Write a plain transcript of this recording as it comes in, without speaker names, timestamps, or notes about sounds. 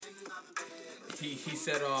he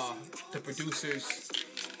said the producers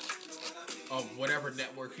of whatever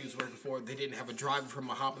network he was working for, they didn't have a driver for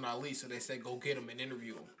Muhammad Ali, so they said go get him and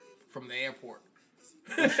interview him from the airport.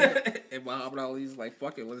 And Muhammad Ali's like,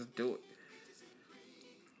 fuck it, let's do it.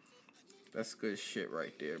 That's good shit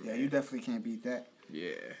right there, man. Yeah, you definitely can't beat that.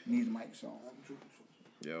 Yeah. Need the mic on.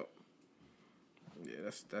 Yep. Yeah,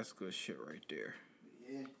 that's good shit right there.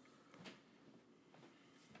 Yeah.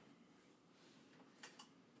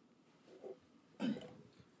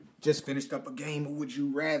 Just finished up a game of Would You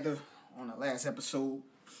Rather on the last episode.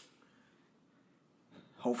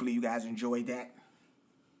 Hopefully you guys enjoyed that.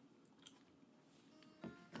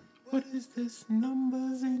 What is this?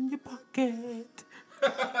 Numbers in your pocket.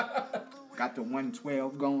 Got the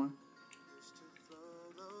 112 going.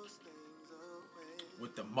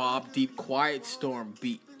 With the Mobb Deep Quiet Storm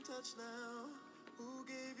beat.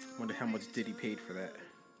 Wonder how much Diddy paid for that.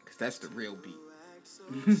 Because that's the real beat.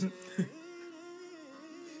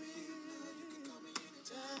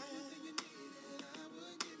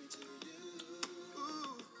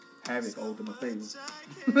 Havoc owed them a favor.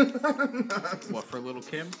 What, for Little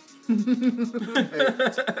Kim?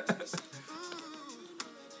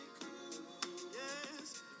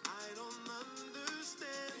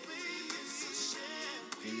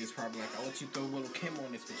 It's probably like, I'll let you throw Little Kim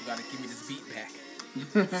on this, but you gotta give me this beat back.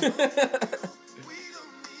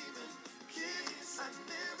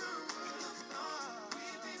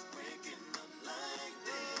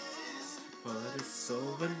 But it's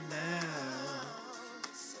over now.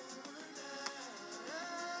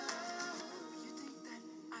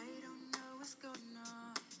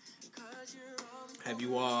 Have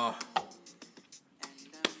you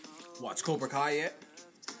watched Cobra Kai yet?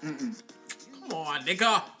 Mm-mm. Come on,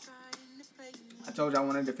 nigga. I told you I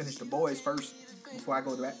wanted to finish The Boys first before I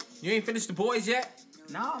go to that. You ain't finished The Boys yet?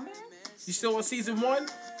 Nah, man. You still on season 1?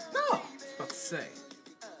 No. I was about to say.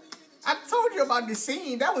 I told you about the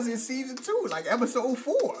scene. That was in season 2, like episode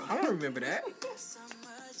 4. I don't remember that.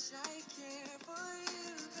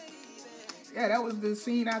 Yeah, that was the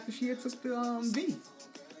scene after she had took the V.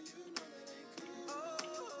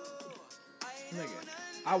 Nigga,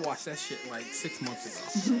 I watched that shit like 6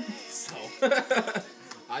 months ago. So,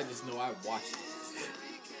 I just know I watched it.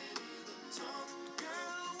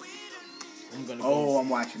 I'm gonna go. I'm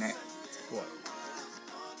watching that. What?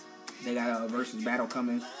 They got a versus battle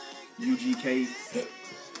coming. UGK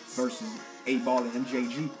versus 8-Ball and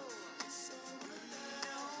MJG.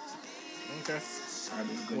 Okay.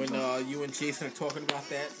 When you and Jason are talking about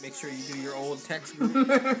that, make sure you do your old text group.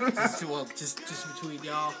 just between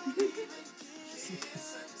y'all.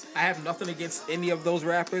 I have nothing against any of those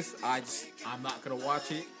rappers. I'm not gonna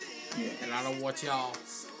watch it. Yeah. And I don't want y'all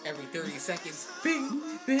every 30 seconds. Bing,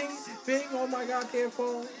 bing, bing on my goddamn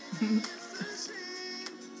phone.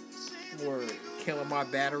 Or killing my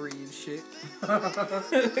battery and shit.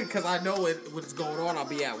 Because I know what's going on. I'll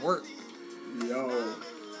be at work. Yo.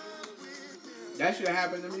 That shit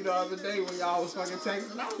happened to me the other day when y'all was fucking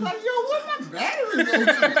texting. I was like, yo, where my battery go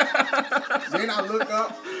to? Then I look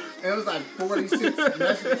up, and it was like 46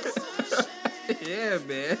 messages. Yeah,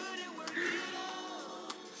 man.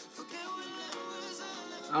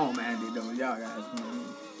 I don't mind it, though. Y'all guys,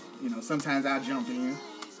 you know, sometimes I jump in.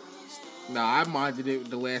 Nah, I minded it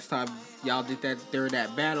the last time y'all did that during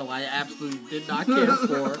that battle. I absolutely did not care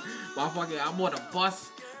for it. I'm on a bus.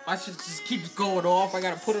 My shit just keeps going off. I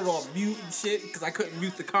gotta put it on mute and shit because I couldn't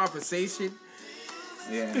mute the conversation.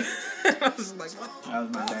 Yeah. I was like, what? That was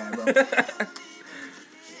my bad, bro.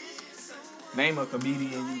 Name a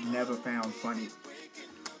comedian you never found funny.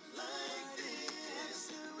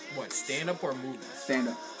 What, stand-up or movie?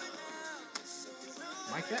 Stand-up.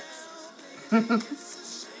 Mike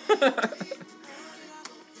Epps.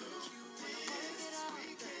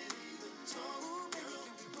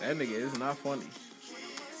 That nigga is not funny.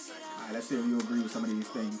 Alright, let's see if you agree with some of these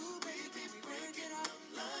things.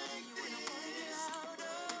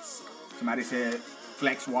 Somebody said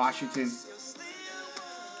Flex Washington,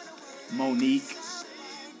 Monique.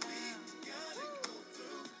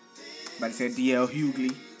 Somebody said DL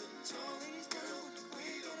Hughley,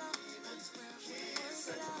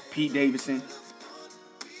 Pete Davidson,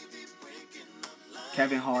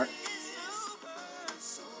 Kevin Hart,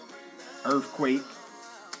 Earthquake,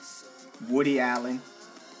 Woody Allen,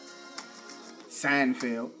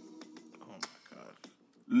 Seinfeld, Oh my god.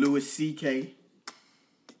 Louis C.K.,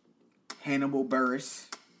 Hannibal Buress.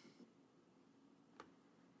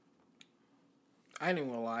 I ain't even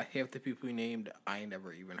gonna lie, half the people he named I ain't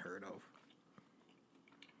never even heard of.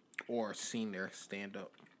 Or seen their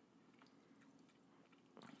stand-up.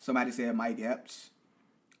 Somebody said Mike Epps.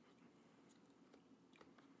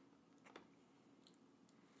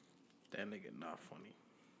 That nigga not funny.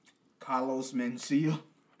 Carlos Mencia.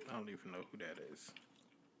 I don't even know who that is.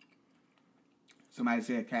 Somebody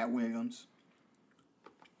said Cat Williams.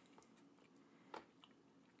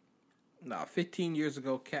 Nah, 15 years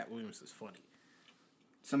ago, Cat Williams is funny.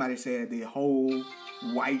 Somebody said the whole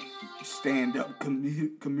white stand-up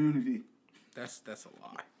community. That's a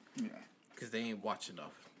lie. Yeah. Because they ain't watch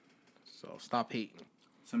enough. So stop hating.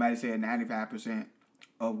 Somebody said 95%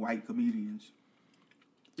 of white comedians.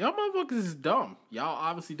 Y'all motherfuckers is dumb. Y'all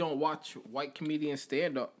obviously don't watch white comedians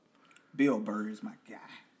stand up. Bill Burr is my guy.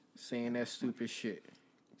 Saying that stupid shit.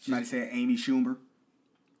 Somebody said Amy Schumer.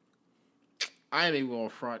 I ain't even going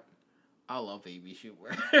front. I love Amy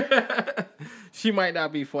Schumer. She might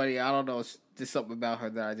not be funny. I don't know. There's something about her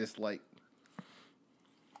that I just like.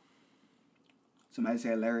 Somebody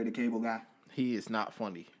said Larry the Cable Guy. He is not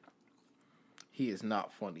funny. He is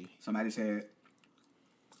not funny. Somebody said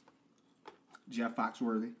Jeff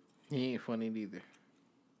Foxworthy. He ain't funny neither.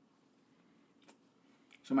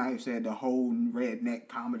 Somebody said the whole Redneck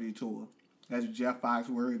Comedy Tour. That's Jeff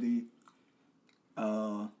Foxworthy,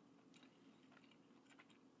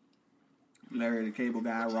 Larry the Cable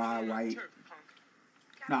Guy, Ron White.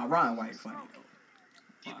 Nah, Ron White funny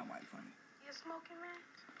though. Ron White funny.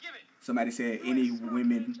 Somebody said any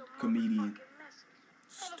women comedian.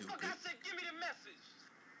 Stupid.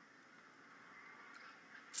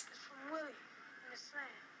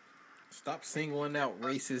 Stop singling out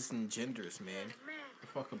races and genders, man. Get the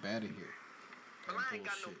fuck up out of here. Well, I ain't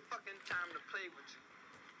got no fucking time to play with you.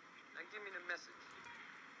 Now give me the message.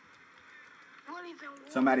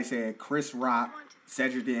 Somebody said Chris Rock,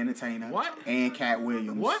 Cedric the Entertainer, What? and Cat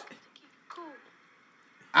Williams. What?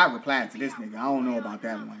 I replied to this nigga. I don't know about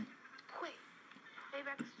that one.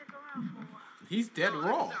 He's dead wrong.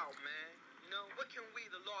 Out, man. You know, what can we,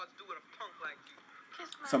 the Lords, do with a punk like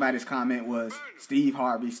you? Somebody's comment was Steve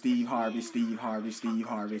Harvey, Steve Harvey, Steve Harvey, Steve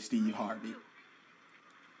Harvey, Steve Harvey,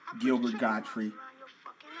 Gilbert Gottfried,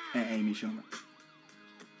 and Amy Schumer.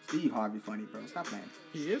 Steve Harvey funny, bro. Stop playing.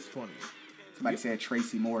 He is funny. Somebody said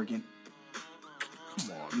Tracy Morgan.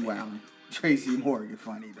 Come on, You man. wildin'. Tracy Morgan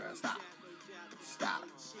funny, bro. Stop. Stop.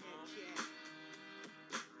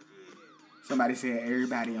 Somebody said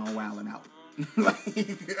everybody on Wildin' Out.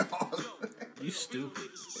 You stupid.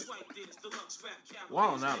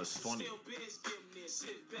 Wild 'N Out is funny.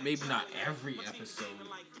 Maybe not every episode.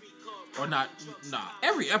 Or not,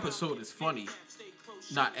 every episode is funny.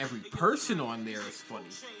 Not every person on there is funny.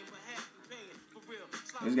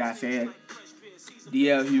 This guy said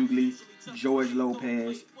D.L. Hughley, George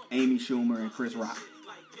Lopez, Amy Schumer, and Chris Rock.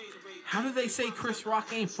 How do they say Chris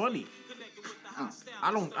Rock ain't funny?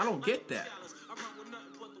 I don't get that.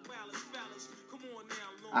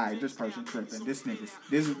 Alright, this person tripping.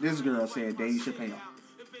 This girl said Dave Chappelle.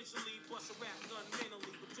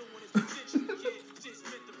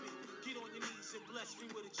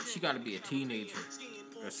 She got to be a teenager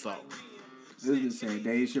or something. This just said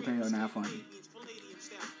Dave Chappelle not funny.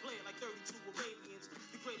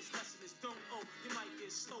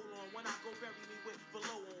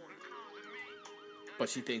 But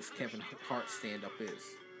she thinks Kevin Hart's stand-up is.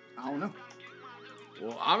 I don't know.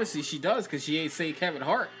 Well, obviously she does, because she ain't say Kevin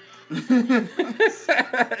Hart. She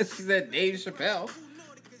said Dave Chappelle.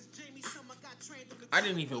 I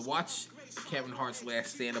didn't even watch Kevin Hart's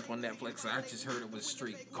last stand-up on Netflix. I just heard it was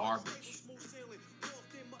straight garbage.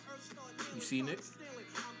 You seen it?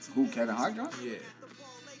 Who, Kevin Hart, John? Yeah.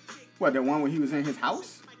 What, the one where he was in his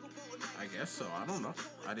house? I guess so. I don't know.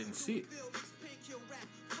 I didn't see it.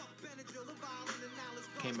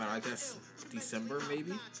 Came out, I guess, December,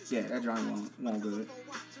 maybe? Yeah, that John won't good.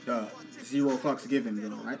 The Zero Fucks Given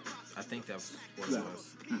girl, right? I think that's what Yeah. it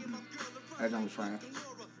was. Mm-mm. That John was trash.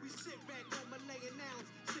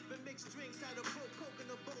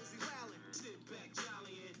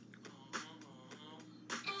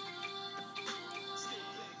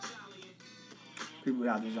 People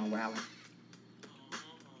out there on wilding.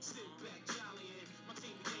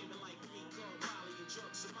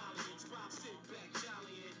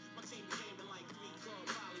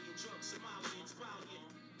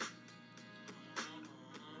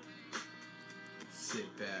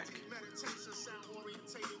 Sit back.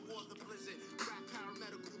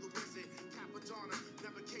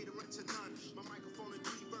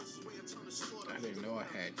 I didn't know I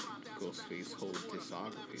had Ghostface's whole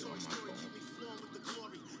discography on my phone.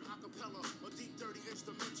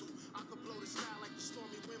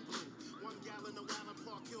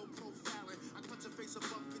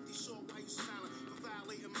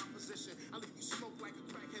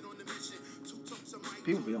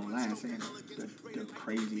 People be online saying the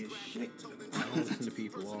craziest shit. I don't listen to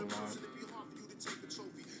people online.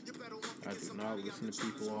 I do not listen to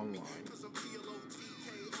people online.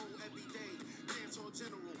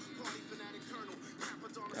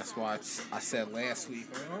 That's why I said last week,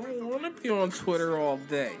 I don't want to be on Twitter all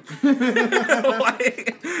day.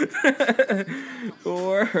 Like,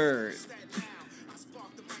 word.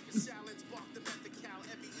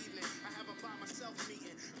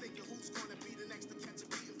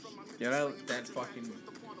 Yeah, that fucking,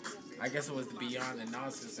 I guess it was the Beyond the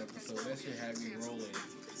Nonsense episode. That shit had me rolling.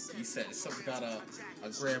 You said something about a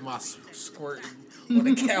grandma squirting on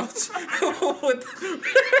the couch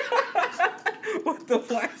with the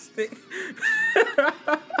plastic.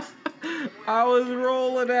 I was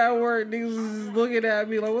rolling at work. Niggas was looking at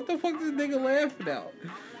me like, what the fuck is this nigga laughing at?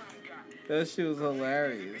 That shit was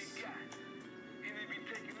hilarious.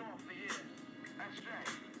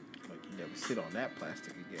 Like, you never sit on that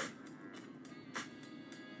plastic again.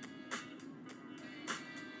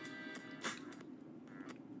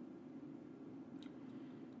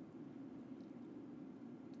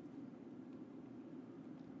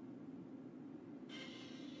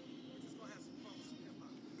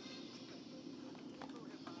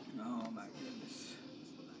 Oh my goodness.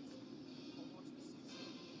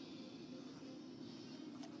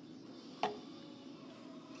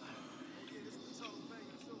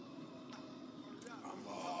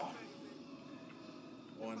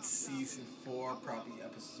 I'm on season 4, probably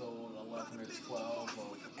episode 11 or 12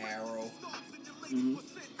 of Arrow. Mm-hmm.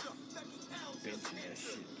 Binging that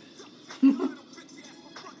shit.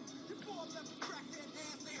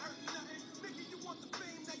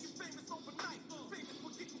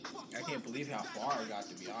 I can't believe how far I got,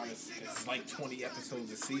 to be honest. It's like 20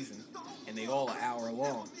 episodes a season, and they all an hour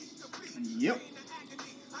long. Yep.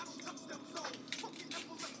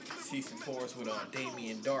 Season 4 is with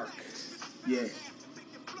Damien Dark. Yeah.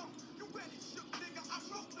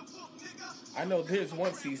 I know there's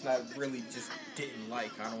one season I really just didn't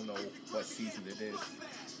like. I don't know what season it is.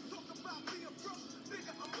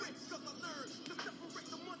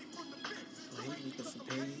 Hate me because I'm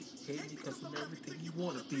paid. Hate me because I'm everything you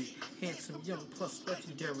want to be. Handsome, young, plus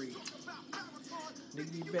legendary.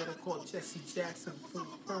 Nigga, you better call Jesse Jackson for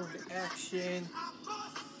phone action.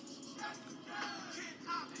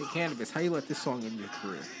 Hey, Cannabis, how you let this song in your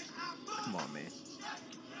career? Come on, man.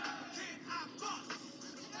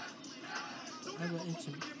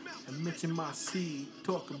 I mention my seed.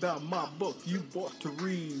 Talk about my book you bought to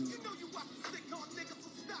read.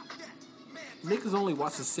 Niggas only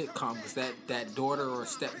watch a sitcom because that daughter or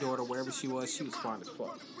stepdaughter, wherever she was fine as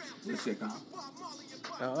fuck. The sitcom.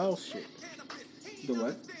 LL shit. The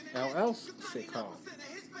what? LL sitcom.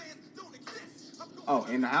 Oh,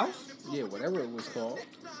 In the House? Yeah, whatever it was called.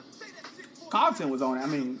 Carlton was on it. I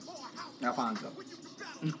mean, Alfonso.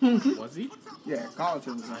 Was he? Yeah,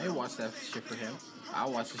 Carlton was on I it. didn't watch that shit for him. I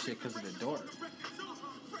watched the shit because of the daughter.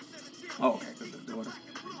 Oh, okay, because of the daughter.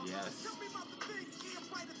 Yes.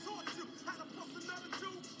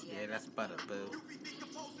 Yeah, that's butter, boo.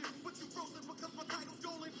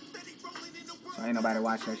 So ain't nobody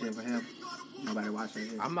watch that shit for him. Nobody watch that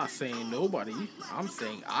shit. I'm not saying nobody. I'm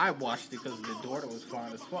saying I watched it because the daughter was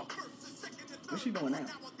fine as fuck. What's she doing now?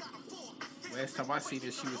 Last time I seen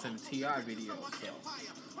her, she was in the T.I. video, so.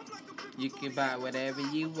 You can buy whatever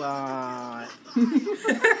you want.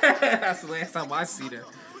 That's the last time I seen her.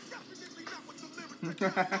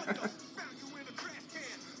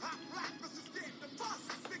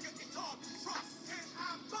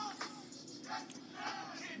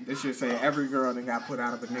 This should say every girl that got put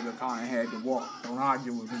out of a nigga car and had to walk. Don't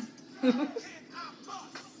argue with me.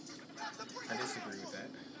 I disagree with that.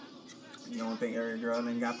 You don't think every girl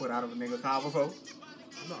that got put out of a nigga car before?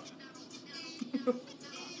 No.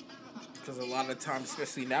 Because a lot of times,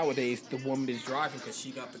 especially nowadays, the woman is driving because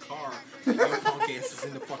she got the car and your punk ass is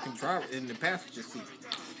in the fucking in the passenger seat.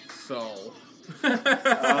 So.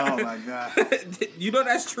 Oh my God. You know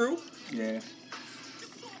that's true? Yeah.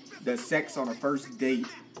 The sex on a first date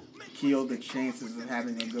killed the chances of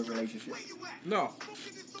having a good relationship. No.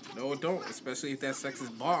 No, it don't. Especially if that sex is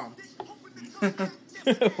bomb.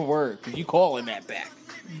 Word. Because you calling that back.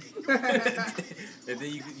 And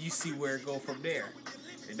then you see where it go from there.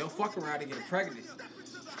 And don't fuck around and get pregnant.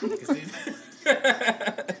 Because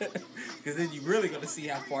then you really going to see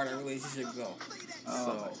how far that relationship go.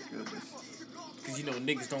 Oh, my goodness. Because, you know,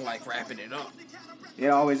 niggas don't like wrapping it up. It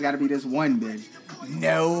always got to be this one bitch.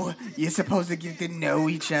 No, you're supposed to get to know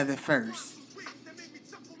each other first.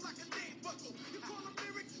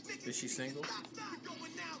 Is she single?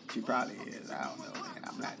 She probably is. I don't know, man.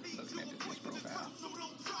 I'm not looking at this bitch profile.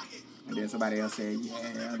 And then somebody else said,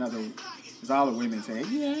 yeah, there's all the women saying,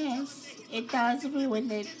 yes, It does ruin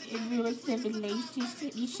it. It ruins the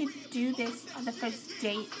relationship. You should do this on the first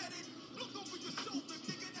date.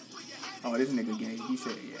 Oh, this nigga gay. He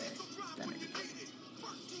said, yeah. That nigga gay.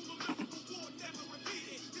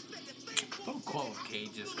 Don't call him gay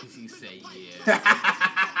just because he say yeah.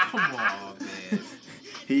 Come on, man.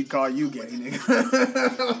 He'd call you gay, nigga.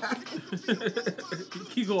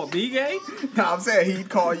 He gonna be gay? No, I'm saying he'd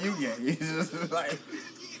call you gay. He's just like...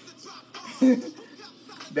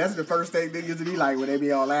 That's the first thing niggas to be like when they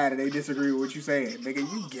be all loud and they disagree with what you saying. Nigga,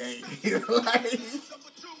 you gay. Like...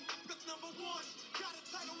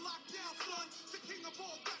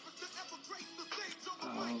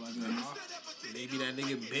 Oh, my goodness. Maybe that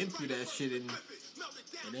nigga been through that shit and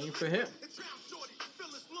it ain't for him.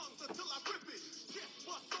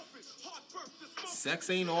 Sex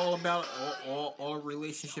ain't all about all a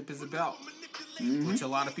relationship is about, which a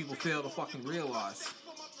lot of people fail to fucking realize.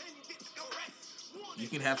 You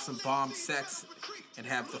can have some bomb sex and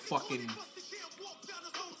have the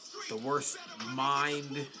worst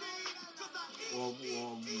mind or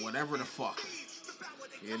whatever the fuck,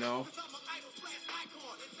 you know.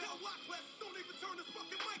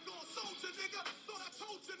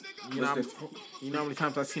 You know how many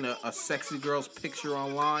times I've seen a sexy girl's picture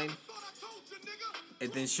online,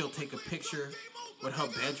 and then she'll take a picture with her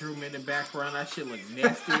bedroom in the background. That shit look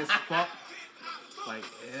nasty as fuck. Like,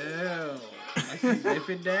 ew. I can live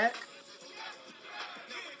in that.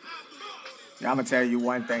 Yeah, I'm gonna tell you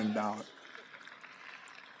one thing, dog.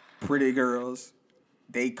 Pretty girls,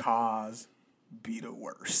 they cause be the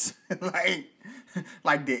worst.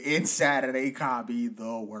 like the inside of they car be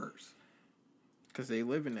the worst. Cause they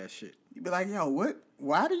live in that shit. You be like, yo, what?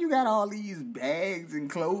 Why do you got all these bags and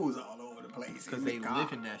clothes all over the place? Cause they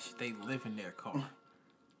live in that shit. They live in their car.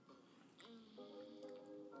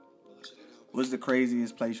 What's the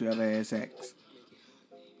craziest place you ever had sex?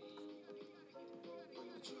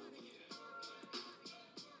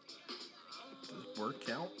 Does work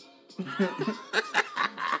count?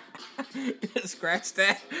 Scratch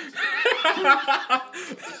that.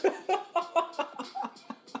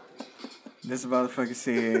 This motherfucker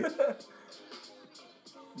said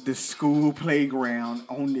the school playground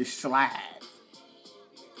on this slide.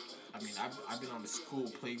 I mean, I've been on the school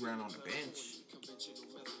playground on the bench.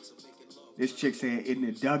 This chick said in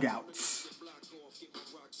the dugouts.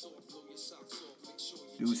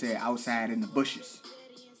 Dude said outside in the bushes.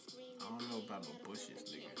 I don't know about no bushes,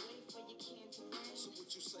 nigga.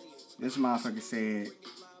 This motherfucker said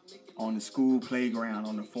on the school playground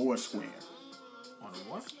on the Foursquare. On the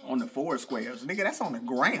what? On the Foursquares. Nigga, that's on the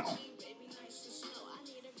ground.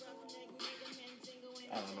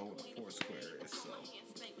 I don't know what a Foursquare is, so.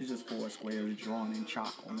 It's just four squares drawn in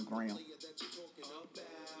chalk on the ground.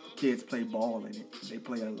 Kids play ball in it. They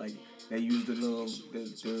play they use the little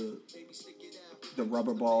the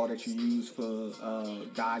rubber ball that you use for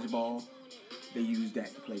dodgeball. They use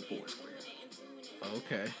that to play Foursquare.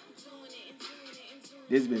 Okay.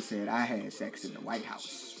 This bitch said I had sex in the White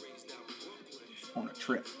House on a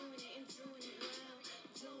trip.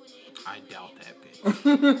 I doubt that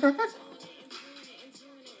bitch.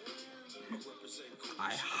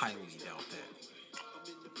 I highly doubt that.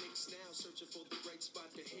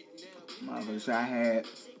 Motherfucker said I had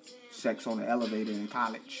sex on the elevator in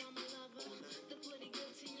college.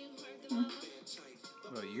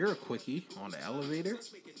 Well, you're a quickie on the elevator.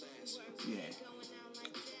 Yeah.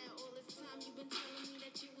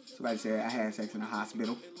 Somebody said I had sex in the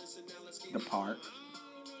hospital, the park,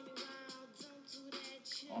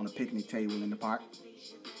 on a picnic table in the park,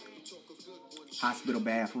 hospital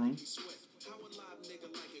bathroom,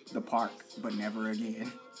 the park, but never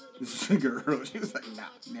again. This is a girl. She was like, nah,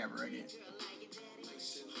 never again.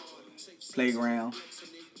 Playground.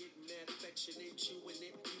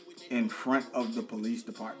 In front of the police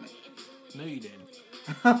department. No, you didn't.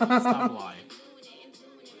 Stop lying.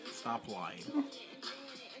 Stop lying.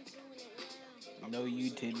 No,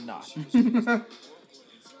 you did not. 2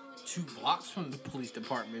 blocks from the police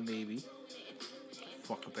department, baby.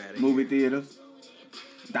 Fuck up out of Movie here. theaters.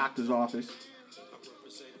 Doctor's office.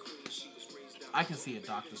 I can see a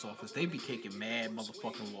doctor's office. They be taking mad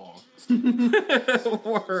motherfucking long.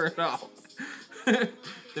 Word up.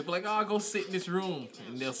 They'll be like, oh, go sit in this room.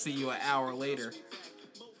 And they'll see you an hour later.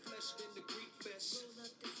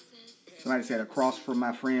 Somebody said across from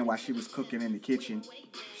my friend while she was cooking in the kitchen,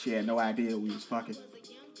 she had no idea we was fucking.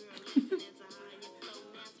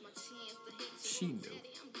 She knew.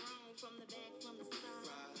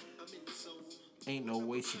 Ain't no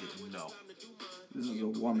way she didn't know. This is a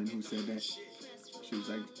woman who said that. She was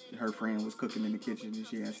like, her friend was cooking in the kitchen and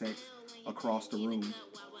she had sex across the room.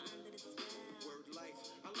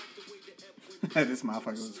 This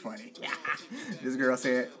motherfucker was funny. This girl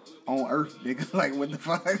said, on Earth, nigga. Like, what the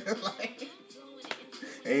fuck? Like,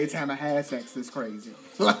 every time I had sex, it's crazy.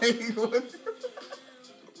 Like, what?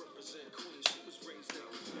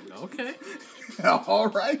 Okay. All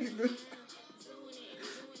right.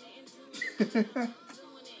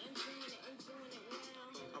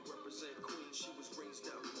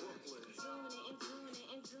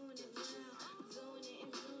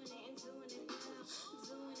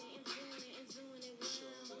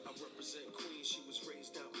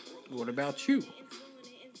 What about you?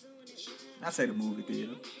 I say the movie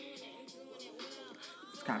theater.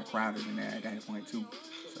 It's kind of crowded in there at that point too.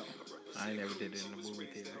 So I never did it in the movie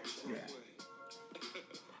theater. yeah.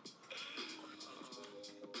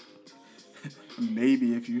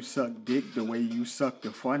 Maybe if you suck dick the way you suck the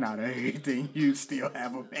fun out of everything, you'd still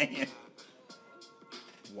have a man.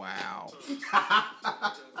 Wow.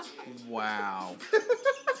 Wow.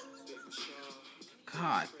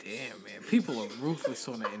 God damn, man. People are ruthless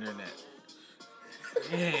on the internet.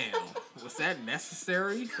 Damn. Was that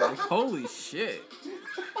necessary? Like, holy shit.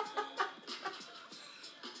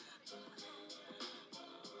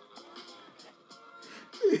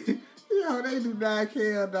 Yo, they do not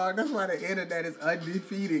care, dog. That's why the internet is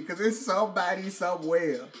undefeated. Because it's somebody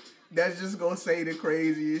somewhere that's just going to say the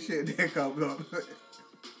craziest shit that comes up.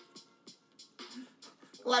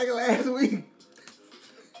 Like last week.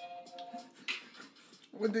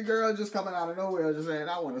 With the girl just coming out of nowhere just saying,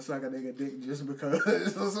 I want to suck a nigga dick just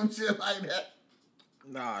because. Or some shit like that.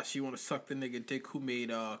 Nah, she want to suck the nigga dick who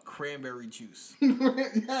made cranberry juice. Yeah. I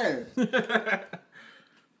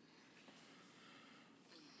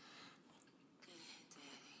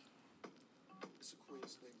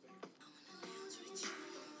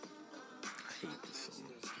hate this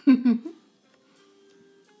song.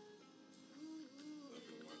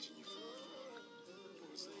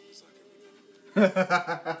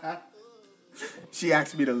 She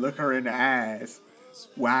asked me to look her in the eyes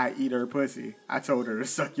while I eat her pussy. I told her to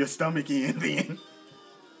suck your stomach in then.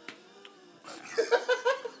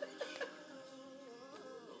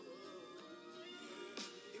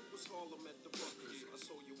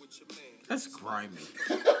 That's grimy.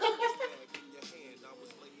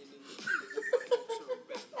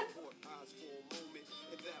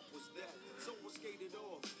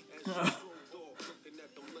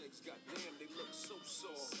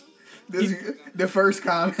 The first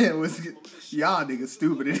comment was, y'all niggas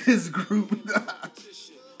stupid in this group.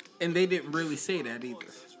 And they didn't really say that either.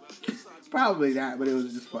 Probably not, but it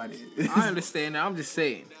was just funny. I understand that. I'm just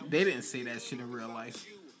saying. They didn't say that shit in real life.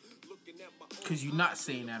 Because you're not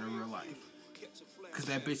saying that in real life. Because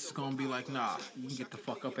that bitch is going to be like, nah, you can get the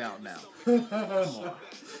fuck up out now. Come on.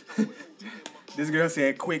 This girl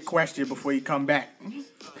said, quick question before you come back.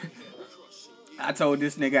 I told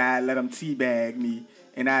this nigga I'd let him teabag me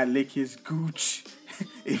and I'd lick his gooch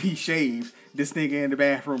if he shaved. This nigga in the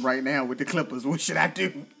bathroom right now with the clippers. What should I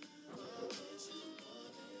do?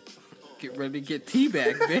 Get ready to get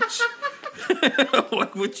teabagged, bitch.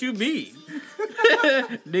 What you mean?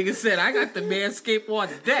 Nigga said, I got the manscape on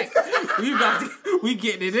deck. We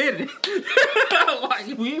getting it in.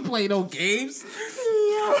 Like, we ain't playing no games.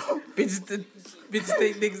 Yo. Bitches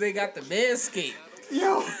think niggas ain't got the manscape.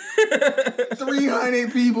 Yo.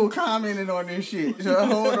 300 people commenting on this shit. So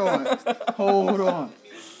hold on.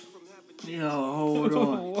 Yo, hold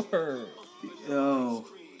on. Word. Yo.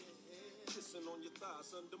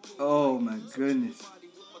 Oh my goodness.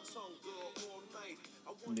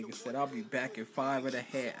 Nigga said, I'll be back in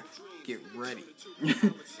 5.5. Get ready.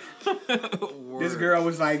 This girl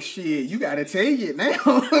was like, shit, you gotta take it now.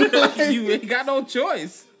 Like, you ain't got no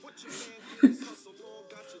choice.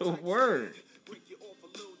 Word.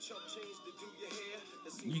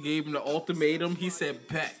 You gave him the ultimatum. He said,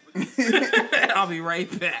 bet. I'll be right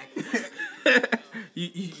back.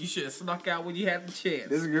 You should have snuck out when you had the chance.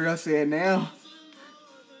 This girl said now.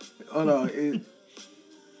 Hold on.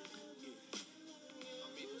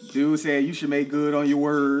 Dude said you should make good on your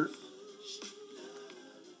word.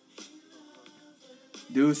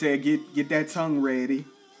 Dude said get that tongue ready.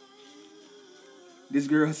 This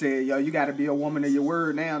girl said, yo, you gotta be a woman of your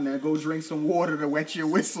word now. Now go drink some water to wet your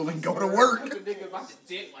whistle and go to work. Nigga about to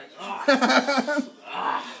dick like,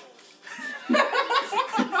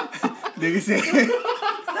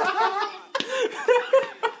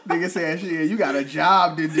 Nigga said, shit, you got a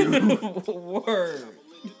job to do. Word.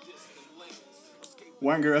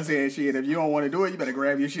 One girl said, shit, if you don't want to do it, you better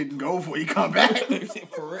grab your shit and go before you come back.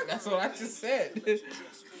 For real, that's what I just said.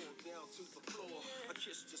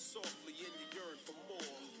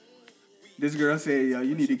 This girl said, yo,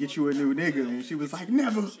 you need to get you a new nigga. And she was like,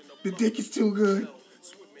 never. The dick is too good.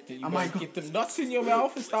 You I might might go- get them nuts in your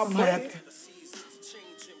mouth and stop I might playing. have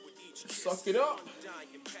Suck it up.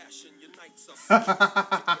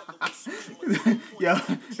 Yo,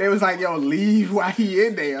 they was like, yo, leave while he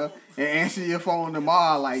in there and answer your phone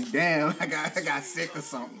tomorrow. Like, damn, I got sick or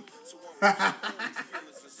something.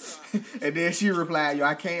 And then she replied, yo,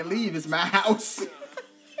 I can't leave. It's my house.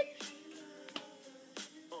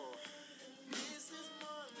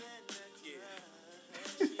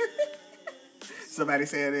 Somebody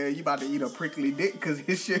said, you about to eat a prickly dick because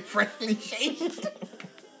his shit freshly shaved.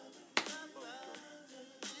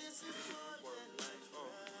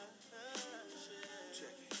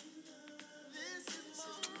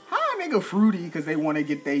 How a nigga fruity because they want to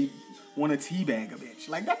teabag a bitch?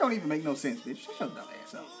 Like, that don't even make no sense, bitch. Shut your dumb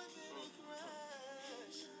ass up.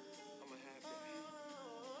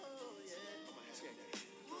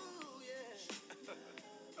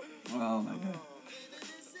 Oh my god.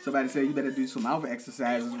 Somebody said you better do some mouth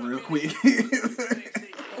exercises real quick.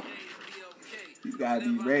 You gotta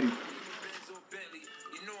be ready.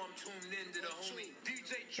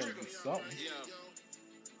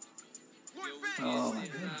 Oh my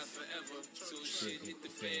god. Shit hit the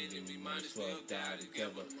fan and we might as well die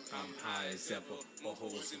together. I'm high as ever, more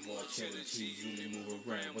hoes and more cheddar cheese. You may move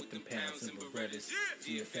around with them pounds and Berettas.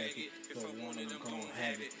 Be a faggot, don't want it, I'm gonna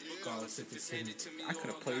have it. Regardless if it's handed to me. I could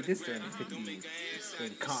have played this during the 50s.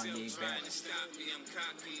 Then Kanye back.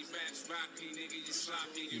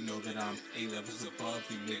 You know that I'm A-levels above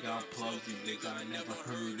you, nigga. I plug you, nigga. I never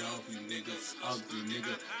heard of you, niggas. Ugly,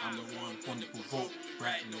 nigga. I'm the one to provoke.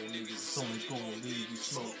 Ratting on niggas, it's only gonna leave you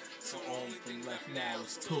smoke. So only thing left now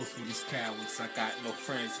is toast with these cowards. I got no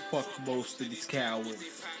friends, fuck most of these cowards.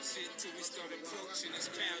 Is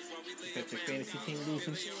that your fantasy team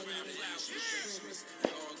losing?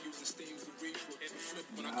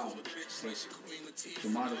 Wow.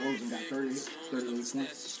 DeMar DeRozan got 38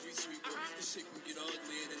 points.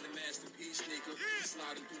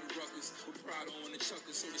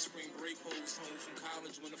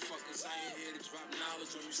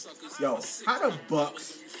 Yo, how the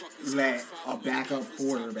Bucks let a backup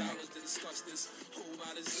quarterback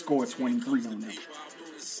score 23 on them?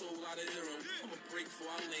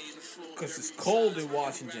 Because it's cold in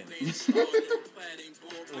Washington.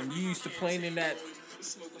 When you used to playing in that,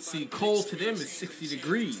 see, cold to them is 60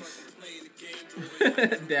 degrees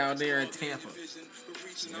down there in Tampa.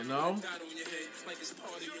 You know?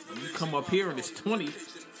 When you come up here and it's 20,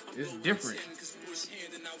 it's different.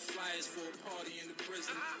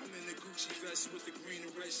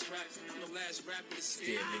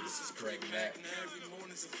 Yeah, niggas is correct that.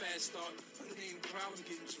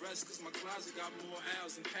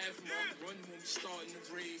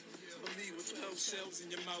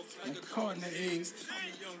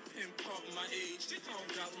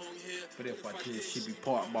 But if I did, she'd be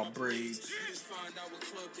part of my braids.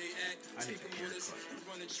 I need a haircut,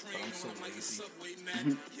 but I'm so lazy.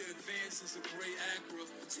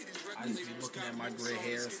 I just be looking at my gray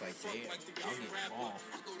hair, it's like, damn, I'll get them all.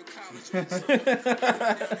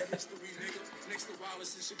 Next to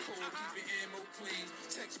Wallace and Shakur, keep your ammo clean.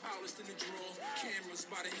 Text polished in the drawer. Cameras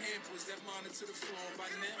by the handfuls that monitor the floor. By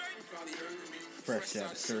now, you probably heard of me. Fresh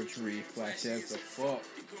out of surgery, flash as a fuck.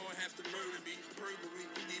 You're gonna have to murder me. Burglary,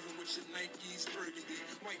 leaving with your Nikes, burgundy.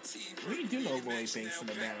 White tee. We do know Roy Banks in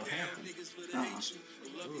the battle happen.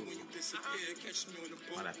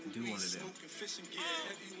 Might have to do one of them.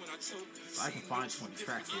 So I can find 20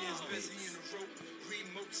 tracks on my base.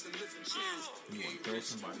 You want to throw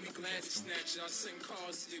somebody in the system?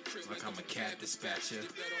 Like I'm a cat dispatcher.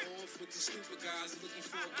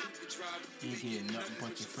 You getting nothing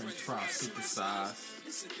but your French fries supersized.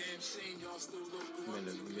 I'm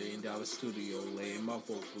in $1 million studio laying my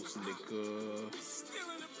vocals, nigga.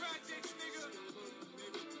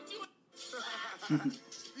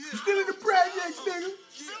 You still in the projects, nigga?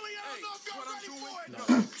 No,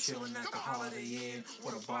 chillin' at the Holiday Inn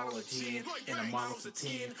with a bottle of gin and a model for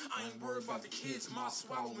 10. I ain't worried about the kids, my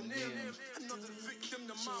swallowing them. Another victim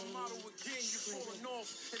to my model again. You're falling off,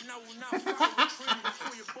 and I will not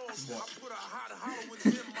follow your boss. I put a hot hollow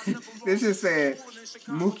in him. This just said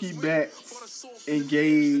Mookie Betts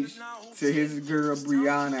engaged to his girl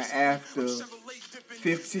Brianna after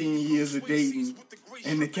 15 years of dating.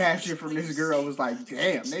 And the caption from this girl was like,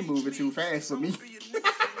 damn, they moving too fast for me.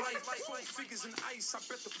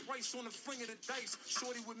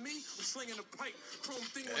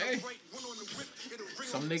 Hey.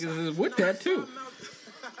 Some niggas is with that too.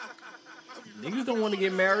 Niggas don't want to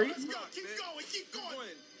get married.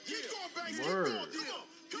 Word.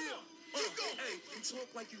 talk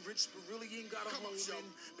like you rich, but really ain't got a home.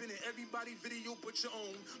 Been in everybody video but your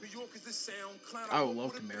own. New York is the sound. I would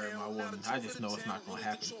love to marry my woman. I just know it's not gonna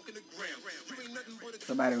happen.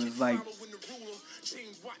 Somebody was like,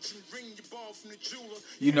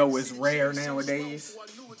 you know it's rare nowadays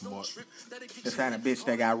What? to find a bitch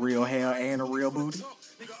that got real hair and a real booty.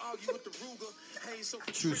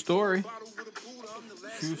 True story.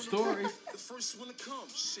 True story.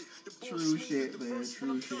 True shit, man.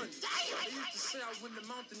 True shit.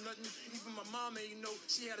 Even my mom ain't know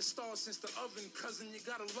she had a star since the oven. Cousin, you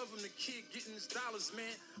gotta love him, the kid getting his dollars,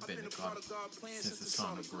 man. I've been a part of God plan since the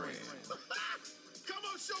sonogram. Come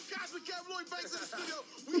on, show Cosmic Cap, Lloyd Banks in the studio.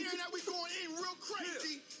 We hearing that we going in real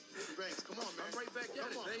crazy. Banks, come on, man. I'm right back at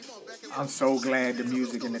it. Come on, back at I'm so glad the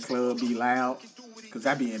music in the club be loud, because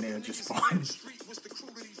I be in there just fun.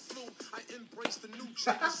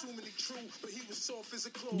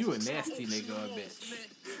 You a nasty nigga or bitch.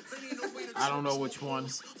 I don't know which one.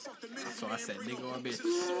 So I said nigga or bitch.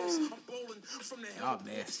 Y'all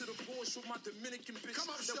nasty.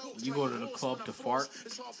 You go to the club to fart.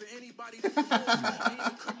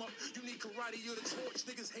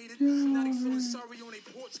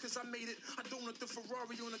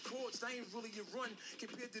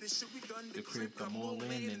 The crib come all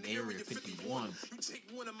in Area 51. You take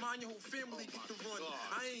one of mine, your whole family get the run.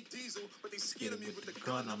 I ain't Diesel, but they scared Get of him me with with the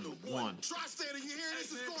gun, I'm the one. Tri-State, you hearing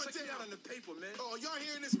this? It's going check it out down. on the paper, man. Oh, y'all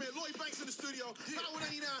hearing this, man? Lloyd Banks in the studio. Power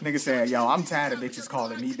 89. Nigga said, yo, I'm tired of bitches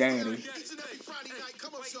calling me daddy. Each and every Friday night,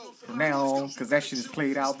 come up, show. From now on, because that shit is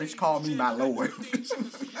played out, bitch, call me my lord.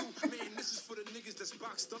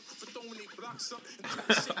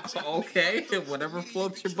 Okay, whatever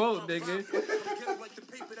floats your boat, nigga.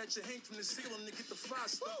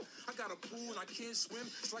 I got a pool and I can't swim.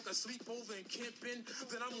 It's like I sleep over and camping.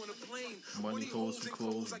 Then I'm on a plane. Money goes for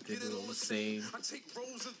clothes, they do all the same. I take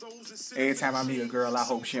rows of those and sit Every time I meet a girl, I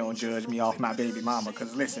hope she don't judge me off my baby mama.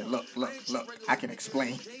 Because listen, look, I can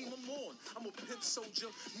explain. I'm a pimp soldier,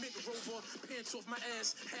 mint rover, pants off my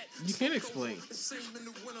ass, hat. You can explain. The same in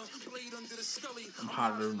the winter, blade under the scully. I'm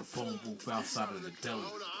hotter than the phone booth outside of the deli.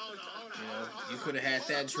 You could have had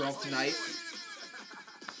that drunk night.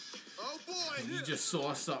 Oh, boy. And you just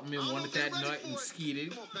saw something and wanted that nut and skeeted.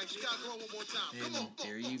 Come on, Banks, you gotta go on one more time. And Come on.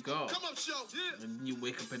 there you go. Come up, show. And you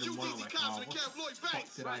wake up in the morning like, oh, what the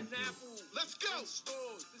fuck did I do? Let's go.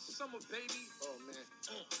 This is summer, baby. Oh, man.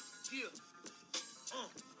 Yeah.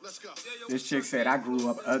 Let's go. This chick said, I grew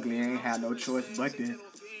up ugly, I ain't had no choice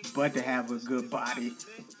but to have a good body,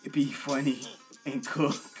 be funny, and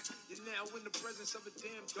cook.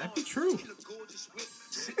 That'd be true.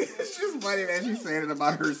 It's just funny that she said it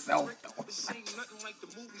about herself, though.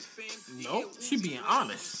 No, she being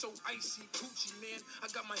honest. So icy coochie, man. I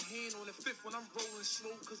got my hand on the fifth when I'm rolling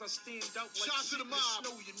slow because I stand out like Shout to the mob.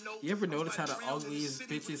 snow, you know. You ever notice how the ugliest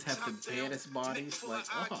bitches have the baddest bodies? Like,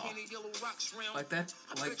 like that?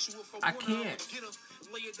 Like, I can't.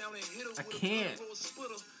 I can't.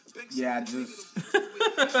 Yeah, I just...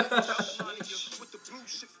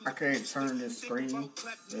 I can't turn this screen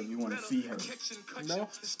if you want to see her. No,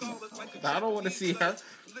 I don't want to see her.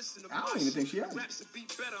 I don't even think she has.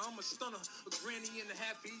 I'm a stunner, a granny and a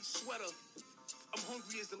half each sweater. I'm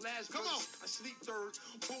hungry as the last Come verse. on. I sleep third,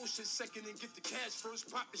 bullshit second, and get the cash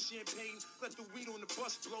first. Pop the champagne, let the weed on the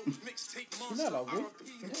bus blow. Mixtape monster, not ugly.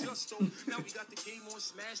 RP Justo. Now we got the game on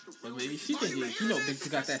smash. The But maybe she think you know,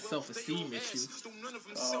 bitches got that self-esteem issue.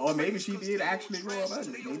 Or maybe she did actually grow up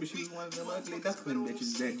ugly. Maybe she was one of them ugly duckling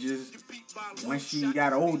bitches that just, when she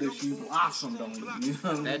got older, she blossomed on you. You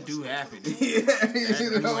know? That do happen. Yeah, That you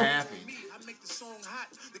do know? happen. I make the song hot.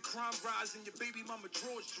 The crime rise and your baby mama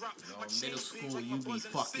drawers drop. In middle school, you be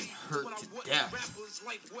fucking hurt to death.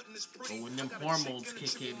 But when them hormones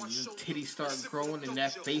kick in and your titties start growing and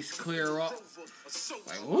that face clear up,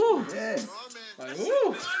 like, woo! Yeah. Like, woo!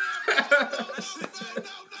 No.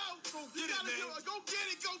 Go get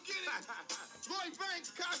it. Lloyd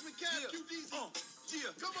Banks, Cosmic Cap, QDZ.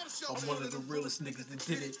 Come on, show. I'm one of the realest niggas that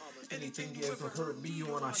did it. Anything you ever heard me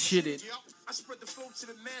on, I shit it. I spread the flow to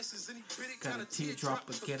the masses and he bit it. Got a teardrop,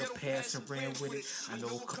 but get a pass and ran with it. I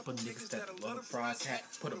know a couple niggas that love a fries hat.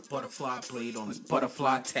 Put a butterfly blade on his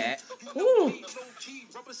butterfly tat. Woo!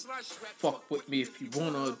 Fuck with me if you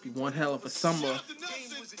wanna. It'd be one hell of a summer.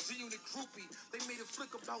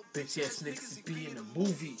 Bitch ass niggas be in a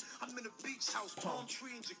movie. I'm in a beach house, palm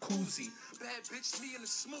tree and jacuzzi. Bad bitch, me in a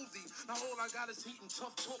smoothie. Now all I got is heat and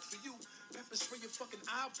tough talk for you. Pepper spray your fucking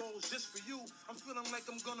eyeballs just for you. I'm feeling like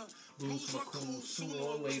I'm gonna Lose my cool sooner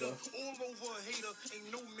or later. All over a hater,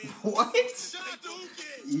 ain't no man. What?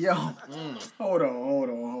 Yo, hold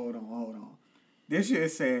on. This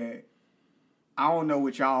shit said, I don't know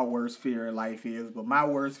what y'all worst fear in life is, but my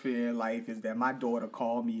worst fear in life is that my daughter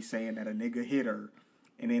called me saying that a nigga hit her,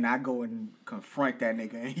 and then I go and confront that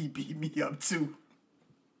nigga and he beat me up too.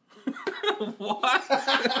 What?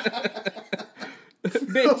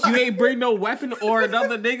 Bitch, you ain't bring no weapon or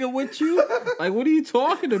another nigga with you? Like, what are you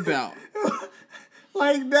talking about?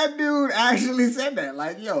 Like, that dude actually said that.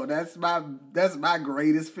 Like, yo, that's my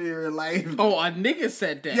greatest fear in life. Oh, a nigga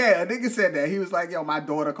said that? Yeah, a nigga said that. He was like, yo, my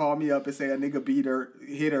daughter called me up and said a nigga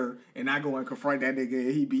hit her, and I go and confront that nigga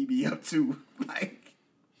and he beat me up too. Like,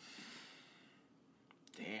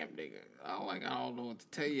 damn, nigga. I don't know what to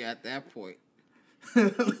tell you at that point.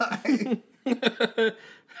 like,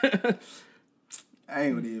 I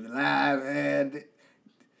ain't gonna even lie, man.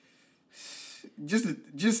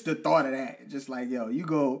 Just the thought of that. Just like, yo,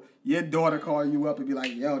 your daughter call you up and be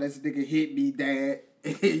like, yo, this nigga hit me, dad.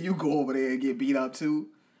 And you go over there and get beat up too.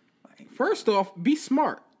 Like, first off, be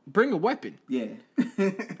smart. Bring a weapon. Yeah.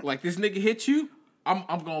 Like, this nigga hit you, I'm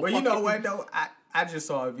gonna Well, you know what, though? I just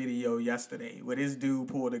saw a video yesterday where this dude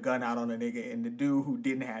pulled a gun out on a nigga, and the dude who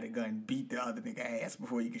didn't have a gun beat the other nigga ass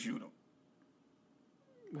before you could shoot him.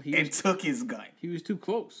 And took his gun. He was too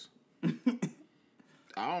close.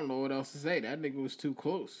 I don't know what else to say. That nigga was too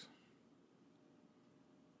close.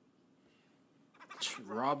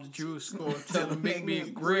 Rob the Jewish store, tell him make me a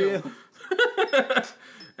grill.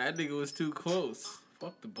 That nigga was too close.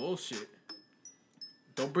 Fuck the bullshit.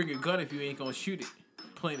 Don't bring a gun if you ain't gonna shoot it.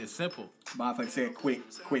 Plain and simple. Motherfucker said, quick.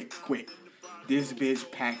 This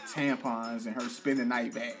bitch packed tampons in her spend the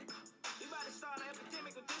night bag.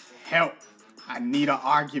 Help. I need an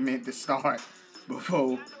argument to start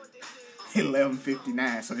before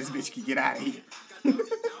 11:59 so this bitch can get out of here.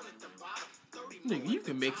 Nigga, you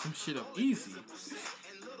can make some shit up easy.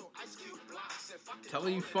 Tell her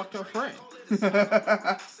you fucked her friend.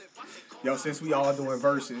 Yo, since we all doing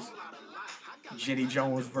verses, Jenny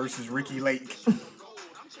Jones versus Ricky Lake.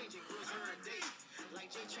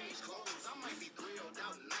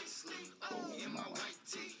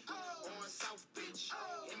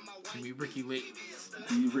 Ricky Lake.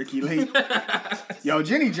 Ricky Lake. Yo,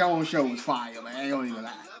 Jenny Jones show was fire, man. I ain't gonna even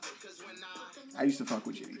lie. I used to fuck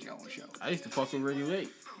with Jenny Jones show. I used to fuck with Ricky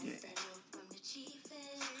Lake. Yeah.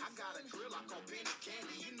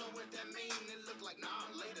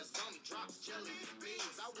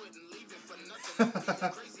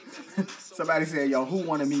 Somebody said, yo, who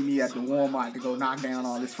want to meet me at the Walmart to go knock down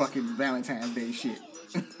all this fucking Valentine's Day shit?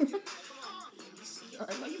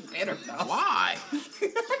 Why?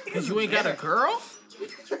 Because you ain't got a girl?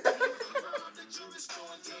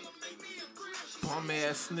 Bum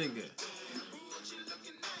ass nigga.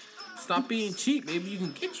 Stop being cheap. Maybe you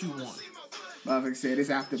can get you one. Motherfucker said it's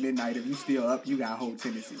after midnight. If you still up, you got whole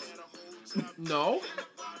tendencies. No.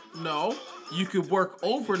 You could work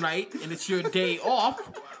overnight and it's your day off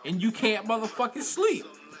and you can't motherfucking sleep.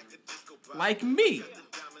 Like me.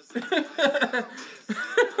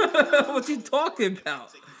 What you talking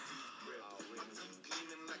about?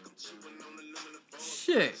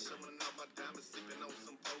 Shit.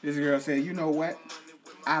 This girl said, you know what?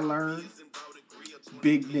 I learned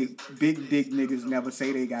big dick niggas never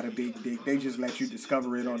say they got a big dick. They just let you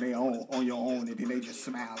discover it on your own, and then they just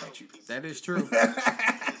smile at you. That is true.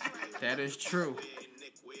 That is true.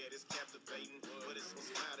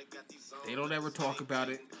 They don't ever talk about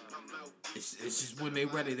it. It's just when they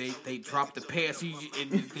ready, they drop the pants and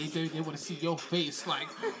they want to see your face like.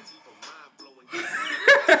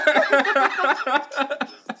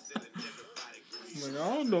 Like,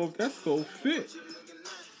 I don't know if that's gonna fit.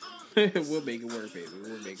 We'll make it work, baby.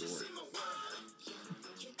 We'll make it work.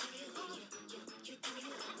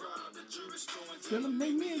 Gonna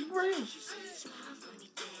make me a grill.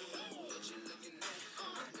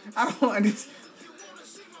 I don't understand.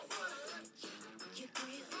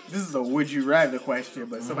 This is a would you rather question,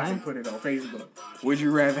 but somebody put it on Facebook. Would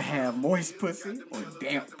you rather have moist pussy or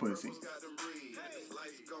damp pussy?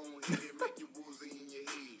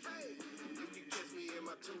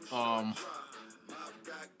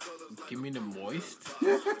 Give me the moist.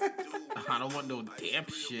 I don't want no damp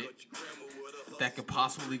shit that could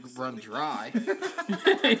possibly run dry.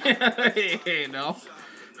 You know?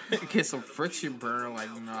 Get some friction burn,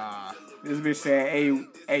 like, nah. This bitch said,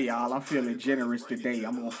 hey y'all, I'm feeling generous today.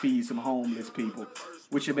 I'm gonna feed some homeless people.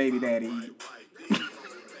 What your baby daddy eat?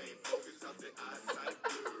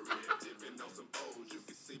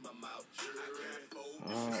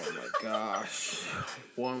 Oh my gosh.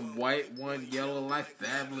 One white, one yellow, like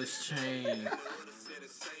fabulous chain.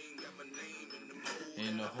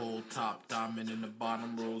 And the whole top diamond and the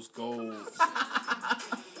bottom rose gold.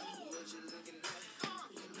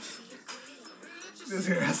 This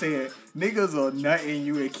girl said, niggas will nut in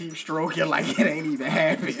you and keep stroking like it ain't even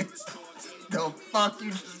happened. The fuck,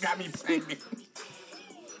 you just got me pregnant.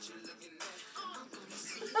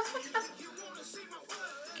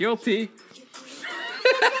 Guilty.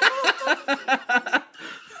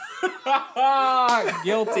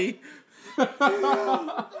 Guilty.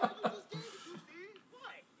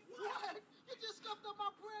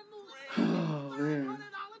 Oh, man.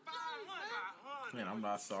 Man, I'm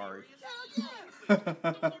not sorry.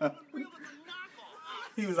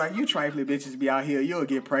 He was like, you trifling bitches be out here, you'll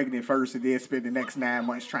get pregnant first and then spend the next 9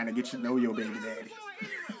 months trying to get to know your baby daddy.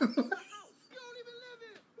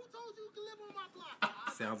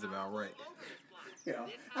 Sounds about right. You know,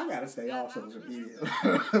 I gotta stay off social media.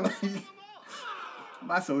 Like,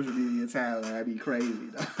 my social media timeline, I be crazy.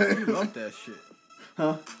 You love that shit.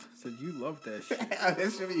 Huh? Said you love that shit.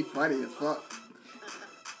 That should be funny as fuck.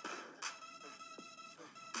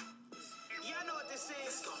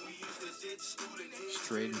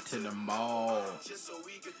 Straight into the mall.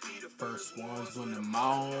 First ones on the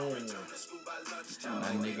mall.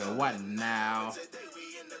 Like, nigga, what now?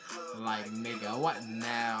 Like, nigga, what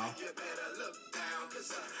now?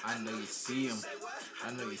 I know you see him.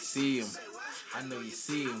 I know you see him. I know you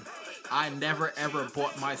see him. I never ever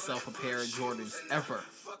bought myself a pair of Jordans ever.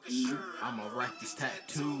 I'ma write these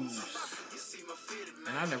tattoos.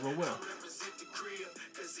 And I never will.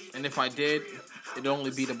 And if I did, it'd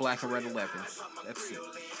only be the black and red 11s. That's it.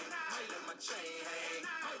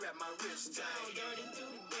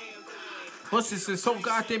 Plus, this is so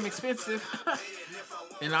goddamn expensive.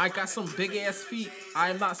 And I got some big ass feet. I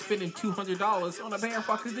am not spending $200 on a pair of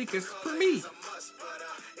fucking sneakers for me.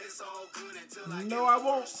 No, I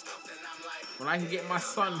won't. When I can get my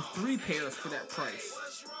son 3 pairs for that price.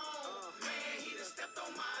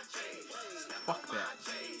 Fuck that.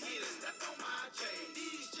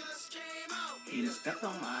 He just stepped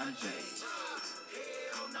on my J's.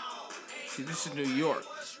 See, this is New York.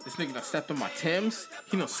 This nigga done stepped on my Timbs.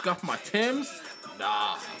 He done scuffed my Timbs.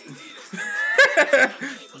 Nah.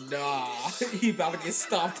 Nah. He about to get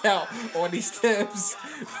stomped out on these Timbs.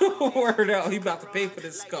 Word out. He about to pay for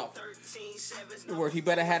this scuff. Word, he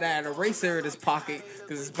better have that eraser in his pocket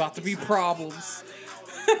because it's about to be problems.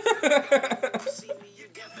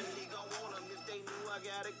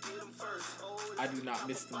 I do not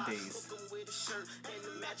miss them days.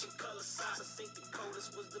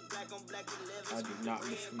 I do not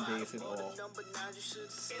miss them days at all.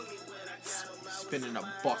 Spending a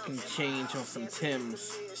buck and change on some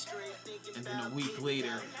Timbs, and then a week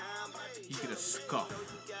later, you get a scuff.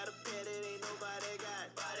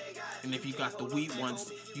 And if you got the wheat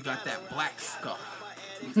ones, you got that black scuff.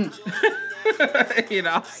 You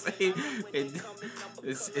know what I'm saying?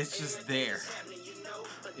 It's just there.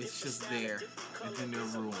 It's just there. And then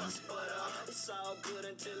they're ruined.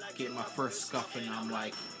 Get my first scuff and I'm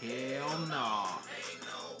like, hell no.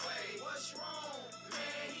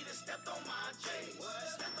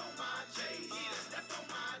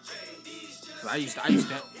 I used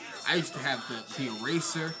to have the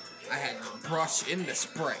eraser. I had the brush and the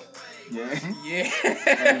spray. Yeah. Yeah.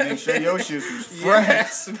 Had to make sure your shit was fresh.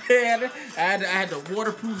 Yes, man. I had the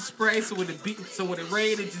waterproof spray so when it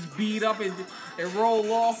rained it just beat up and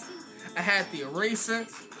roll off. I had the eraser.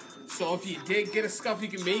 So if you did get a scuff, you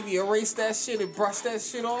can maybe erase that shit and brush that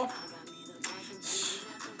shit off.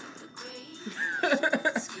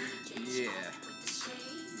 Yeah.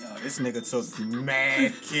 Yo, this nigga took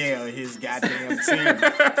mad care of his goddamn team.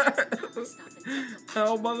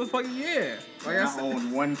 Hell, motherfucker, yeah. Like I said,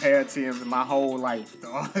 owned 1 pair of Timbs in my whole life,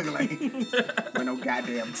 dog. Like, with no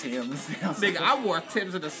goddamn Timbs. nigga, I wore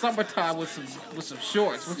Timbs in the summertime with some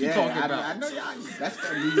shorts. What you talking about? I know y'all. That's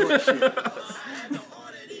that New York shit.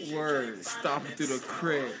 Word, stomping through the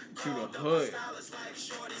crib, through the hood.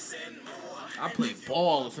 I play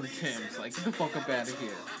ball with some Timbs. Like, get the fuck up out of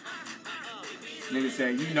here. Niggas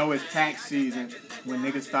say, you know it's tax season when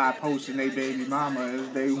niggas start posting they baby mama as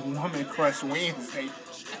they woman crush Wednesday.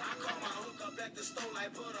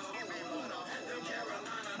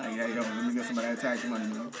 Like, hey, yo, let me get some of that tax money,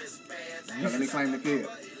 man. Let me claim the kid.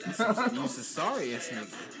 You sorry ass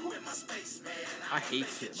nigga. I hate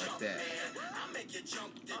shit like that.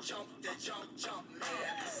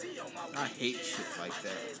 I hate shit like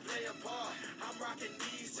that.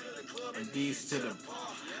 And these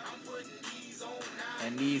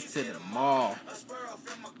to the mall.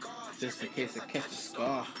 Just in case I catch a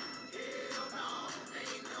scar.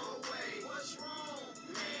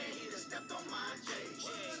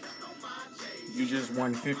 You just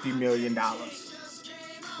won $50 million.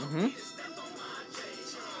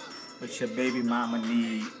 But your baby mama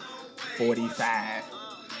need 45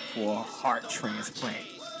 for a heart transplant.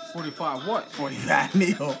 45 what? 45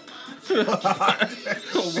 mil.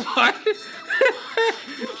 What?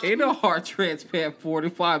 Ain't no heart transplant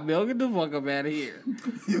 45 mil. Get the fuck up out of here.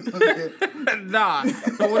 Nah.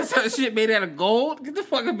 So what's that shit made out of gold? Get the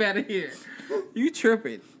fuck up out of here. You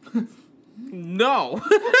tripping. No.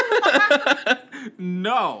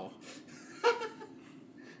 No.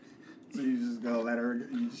 So you just gonna let her...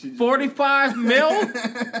 45 mil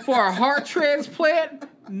for a heart transplant?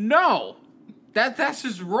 No. That's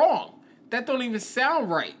just wrong. That don't even sound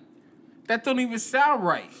right. That don't even sound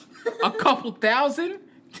right. A couple thousand?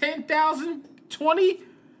 10,000? 20?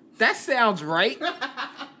 That sounds right.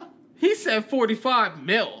 He said 45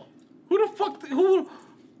 mil. Who the fuck...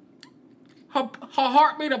 Her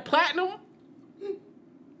heart made of platinum?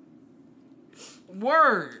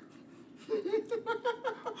 Word.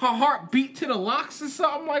 Her heart beat to the locks or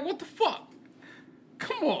something? Like, what the fuck?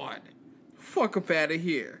 Come on. Fuck up out of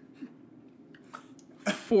here.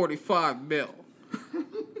 45 mil.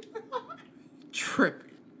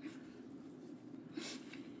 Tripping.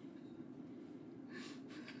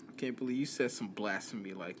 I can't believe you said some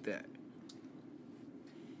blasphemy like that.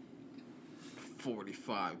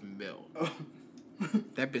 45 mil.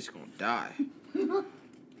 That bitch gonna die.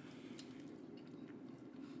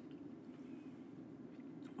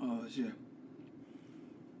 Oh, shit.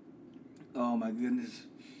 Oh, my goodness.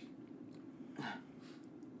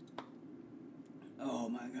 Oh,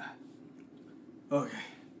 my God. Okay.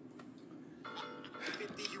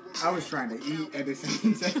 I was trying to eat at the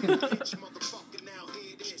same time.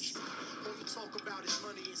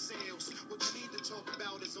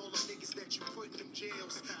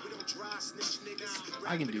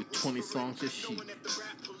 I can do 20 songs this shit.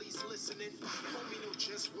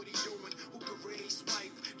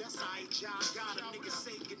 That's how y'all got a nigga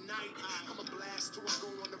say goodnight. I'm a blast till I go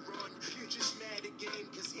on the run. You just mad at game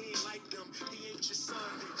cause he ain't like them. He ain't your son.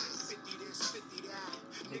 50 this, 50 that.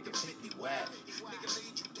 Nigga 50 whack. Nigga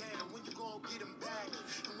laid you down. When you gon' get him back?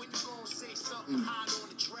 And when you gon' say something hot on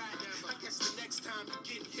the track? I guess the next time you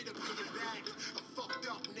get hit up in your back. I'm fucked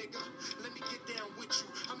up, nigga. Let me get down with you.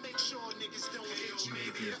 I make sure niggas don't hit you.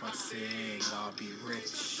 Maybe if I sing, I'll be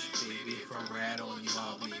rich. Maybe if I rat on you,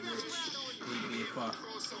 I'll be rich. Maybe if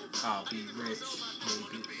I'll be rich.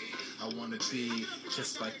 Maybe I wanna be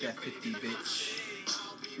just like that 50 bitch.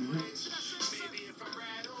 Mm-hmm. Maybe if I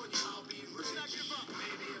rat on you, I'll be rich.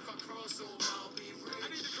 Maybe if I cross over, I'll be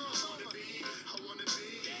rich. I wanna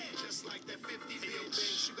be just like that 50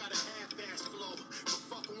 bitch. You got a half-ass flow, but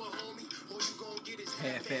fucking with homie, all you gon' get is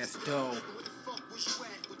half-ass dough.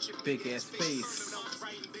 Big ass face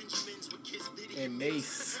and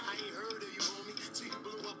mace. I ain't heard of you, homie, till you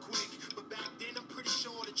blew up quick. But back then, I'm pretty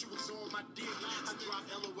sure that you was on my dick. I drop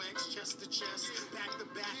LOX chest to chest, back to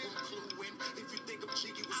back on Clue in. If you think I'm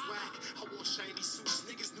jiggy was whack, I wore shiny suits.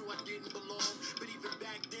 Niggas knew I didn't belong. But even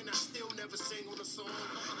back then, I still never sang on a song.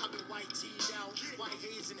 I've been white teed out, white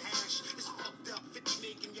haze and hash. It's fucked up, 50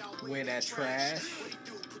 making y'all wear that trash. What do you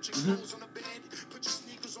do? Put your clothes on the bed, put your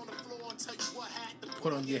sneakers on the floor, and tell you what hat to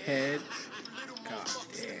put on your head. God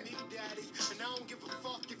damn.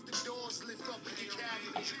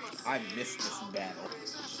 I missed this battle.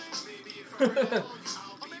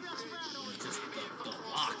 Just the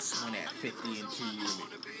locks went at 50 into you.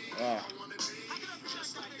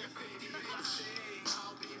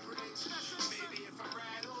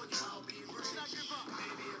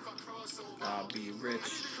 I'll be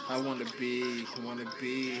rich. I wanna be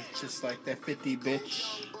just like that 50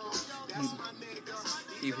 bitch.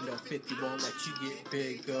 Even though 50 won't let you get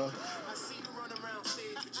bigger.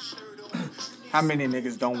 How many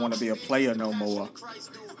niggas don't want to be a player no more?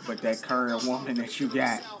 But that current woman that you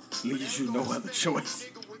got leaves you no other choice.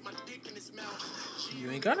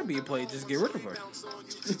 You ain't gotta be a player, just get rid of her.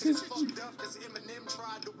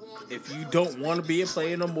 If you don't want to be a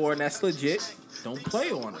player no more and that's legit, don't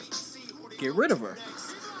play on her. Get rid of her.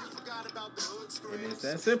 It is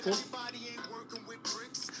that simple.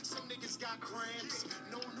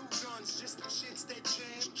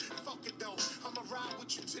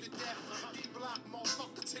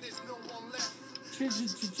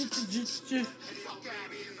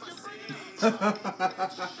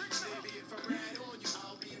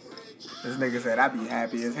 This nigga said I be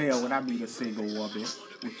happy as hell when I meet a single woman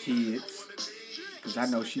with kids, cause I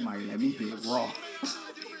know she might let me be raw.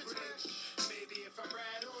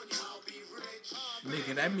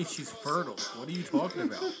 Nigga, that means she's fertile. What are you talking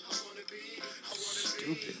about?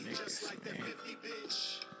 Stupid niggas, man.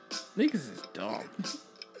 Niggas is dumb.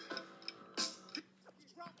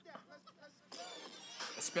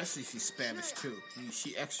 Especially if she's Spanish too.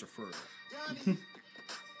 She extra fertile.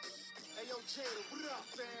 Jada, what up,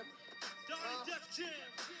 fam? Donnie Def Jam.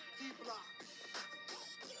 D-Block.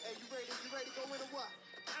 Hey, you ready to go in or what?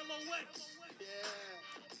 LOX. Yeah.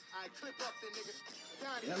 Alright, clip up then, nigga.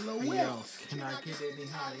 Donnie. Hello, Hey, Will. yo, can I get any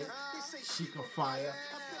higher? Sheik on fire.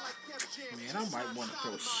 Man, I might want to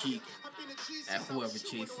throw Sheik at whoever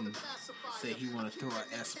Jason say he want to throw at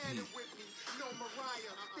SP.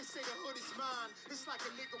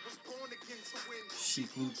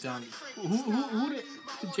 Sheik Luke Donnie. Who did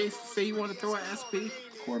Jason say he want to throw at SP?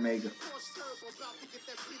 Cormega.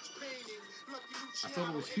 I thought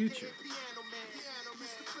it was Future.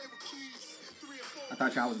 I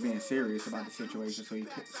thought y'all was being serious about the situation, so he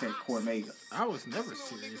said Cormega. I was never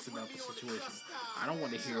serious about the situation. I don't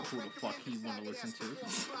want to hear who the fuck he want to listen to.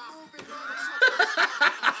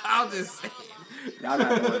 I'll just say. Y'all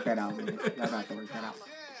got to work that out, man. Y'all got to work that out.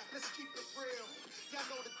 Let's keep it real. Y'all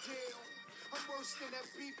know the deal. I'm worse than that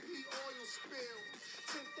BP oil spill.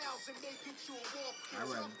 10,000 may get you a walk. I'd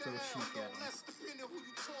rather throw Sheik at him. Less depending who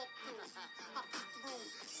you talk to. I put through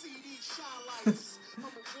CD shine lights. I'm a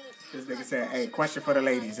wolf. This nigga said, hey, question for the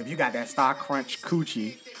ladies. If you got that Star Crunch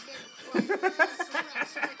coochie,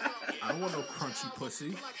 I don't want no crunchy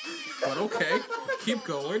pussy. But okay, keep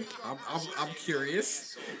going. I'm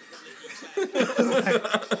curious.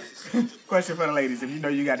 question for the ladies. If you know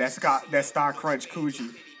you got that Star Crunch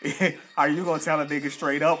coochie, are you going to tell a nigga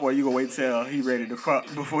straight up, or you going to wait till he ready to fuck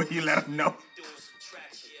before you let him know?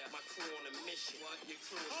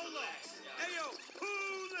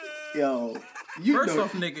 Yo, you First know.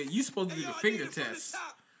 off, nigga, you supposed to do the finger test.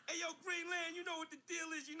 Hey, yo, Greenland, you know what the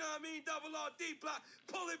deal is, you know what I mean? Double R D-Block,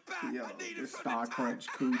 pull it back. Yo, I need it this from Star the top. Crunch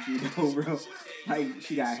coochie, though, bro. Like,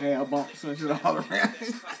 she got hair bumps and shit all around.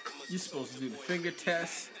 You supposed to do the finger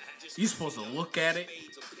test. You supposed to look at it.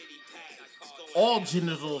 All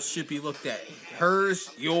genitals should be looked at.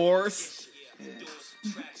 Hers, yours.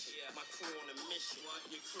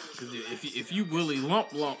 Cause if you really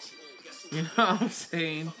lump, you know what I'm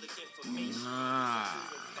saying? Nah.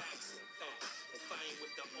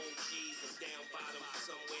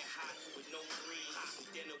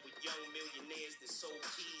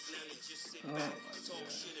 Oh,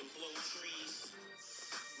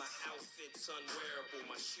 my outfit's unwearable,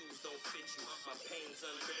 my shoes don't fit you, my pain's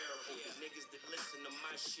unbearable. The niggas that listen to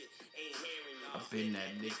my shit ain't hearing you. I've been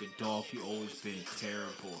that nigga, dog. You always been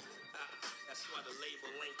terrible. That's why the label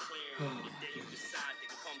ain't clearing the day you decide to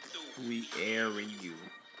come through. We airing you.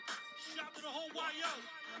 Shout to the whole YO.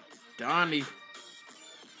 Donnie.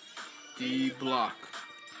 D-Block.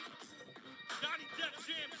 Donnie Def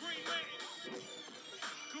Jam, Greenland.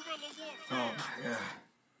 Guerrilla Warfare. Oh, my God.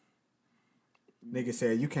 Nigga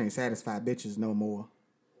said you can't satisfy bitches no more.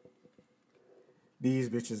 These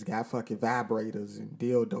bitches got fucking vibrators and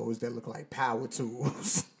dildos that look like power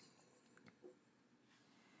tools.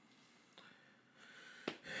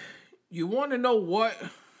 You want to know what?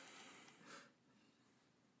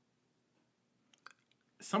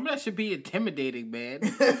 Some of that should be intimidating, man.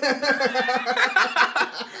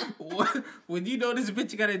 When you know this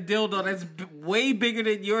bitch got a dildo that's way bigger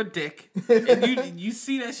than your dick, and you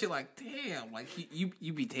see that shit like, damn, like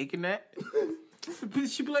you be taking that?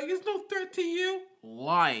 She be like, it's no threat to you.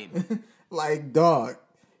 Lying. Like, dog,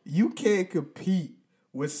 you can't compete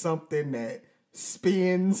with something that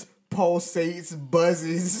spins, pulsates,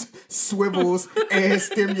 buzzes, swivels, and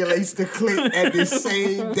stimulates the clit at the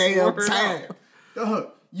same damn time.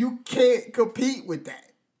 Dog, you can't compete with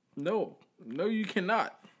that. No, you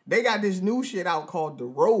cannot. They got this new shit out called the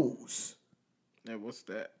Rose. Hey, what's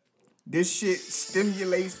that? This shit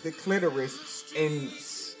stimulates the clitoris and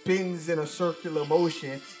spins in a circular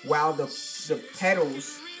motion while the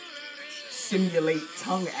pedals simulate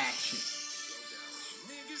tongue action.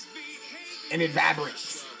 And it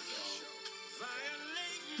vibrates.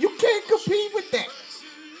 You can't compete with that.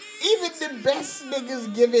 Even the best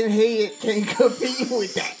niggas giving head can't compete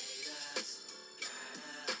with that.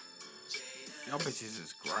 Y'all bitches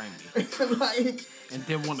is grimy. Like, And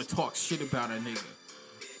then want to talk shit about a nigga.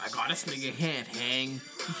 Like, oh, this nigga can't hang.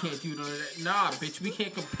 He can't do none of that. Nah, bitch, we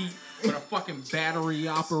can't compete with a fucking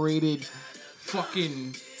battery-operated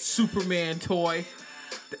fucking Superman toy.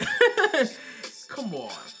 Come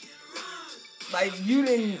on. like you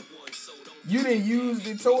didn't use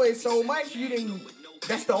the toy so much,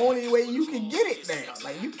 that's the only way you can get it now.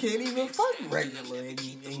 Like, you can't even fuck regular and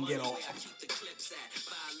get off.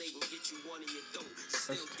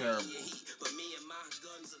 That's terrible.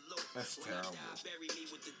 That's terrible.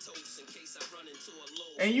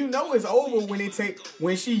 And you know it's over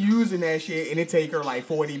when she using that shit and it take her like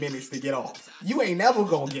 40 minutes to get off. You ain't never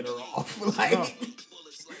gonna get her off. Like,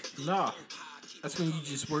 Nah. That's when you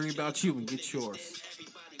just worry about you and get yours.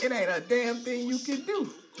 It ain't a damn thing you can do.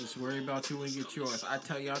 Just worry about you and get yours. I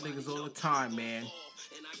tell y'all niggas all the time, man.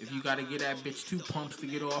 If you gotta get that bitch 2 pumps to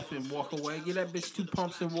get off and walk away, get that bitch 2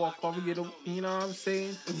 pumps and walk off and you know what I'm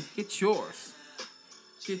saying? Get yours.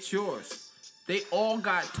 Get yours. They all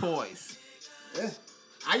got toys. Yeah.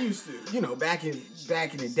 I used to, back in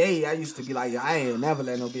the day, I used to be like, I ain't never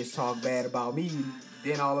let no bitch talk bad about me.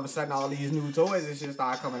 Then all of a sudden, all these new toys and shit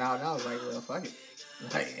started coming out, and I was like, well, fuck it.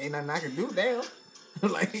 Like, ain't nothing I can do, damn.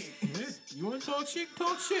 Like, yeah, you want to talk shit?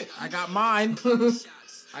 Talk shit. I got mine.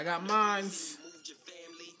 I got mines.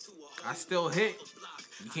 I still hit.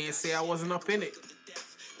 You can't say I wasn't up in it.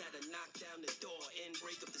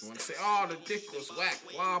 You want to say, oh, the dick was whack,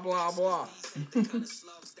 blah, blah, blah.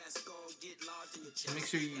 Make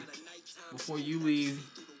sure you, before you leave,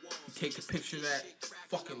 you take a picture of that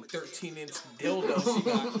fucking 13-inch dildo she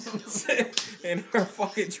got in her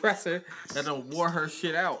fucking dresser that done wore her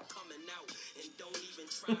shit out.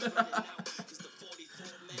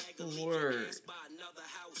 Word.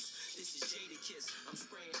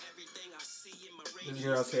 This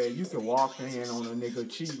girl said you can walk in on a nigga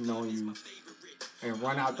cheating on you and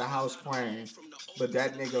run out the house crying, but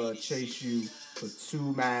that nigga will chase you for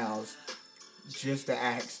 2 miles just to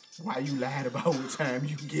ask why you lied about what time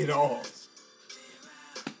you get off.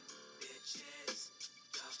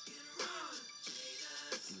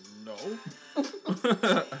 No.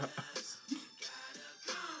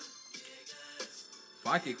 If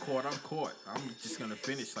I get caught, I'm caught. I'm just gonna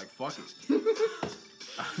finish like fuck it.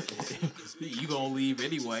 You gonna leave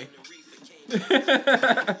anyway.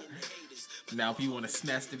 Now, if you want to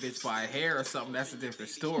snatch the bitch by a hair or something, that's a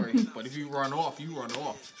different story. But if you run off, you run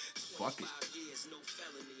off. Fuck it.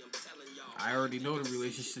 I already know the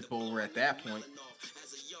relationship over at that point.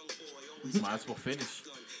 Might as well finish.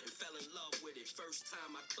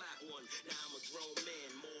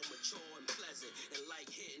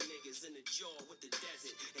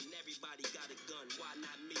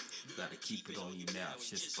 You gotta keep it on you now,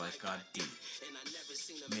 just like I did.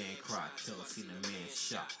 Man cried till I seen a man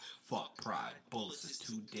shot. Fuck pride, bullets is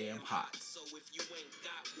too damn hot.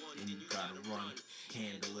 And you gotta run,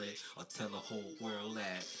 handle it, or tell the whole world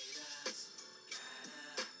that.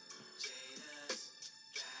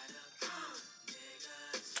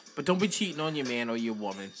 But don't be cheating on your man or your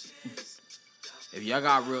woman. If y'all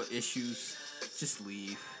got real issues, just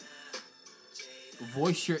leave.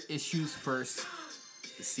 Voice your issues first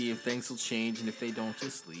to see if things will change, and if they don't,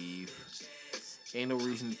 just leave. Ain't no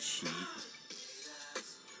reason to cheat.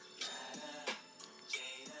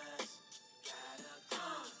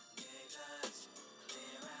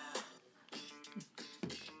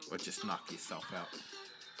 Or just knock yourself out.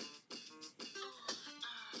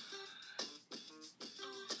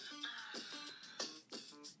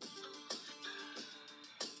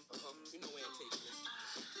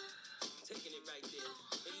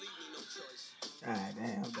 God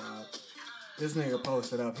damn, dog. This nigga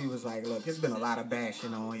posted up. He was like, look, it's been a lot of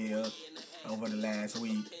bashing on here over the last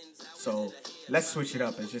week. So let's switch it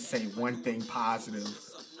up and just say one thing positive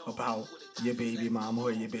about your baby mama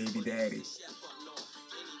or your baby daddy.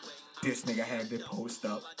 This nigga had to post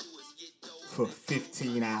up for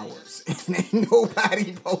 15 hours. And ain't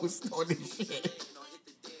nobody post on this shit.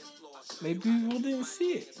 Maybe people didn't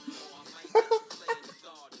see it.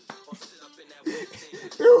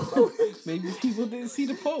 Maybe people didn't see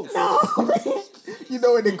the post. No, man. You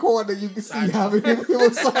know, in the corner, you can see how many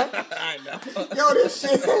people saw it. I know. Yo, this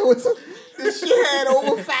shit had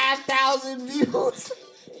over 5,000 views.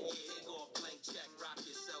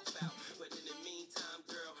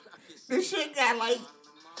 This shit got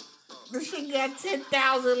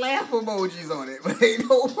 10,000 laugh emojis on it, but ain't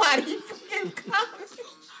nobody fucking commenting.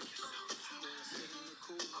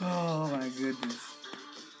 Oh my goodness.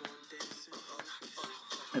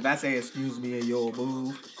 If I say excuse me and you'll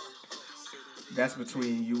move, that's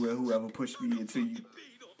between you and whoever pushed me into you.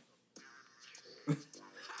 Oh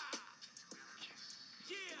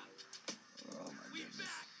my goodness.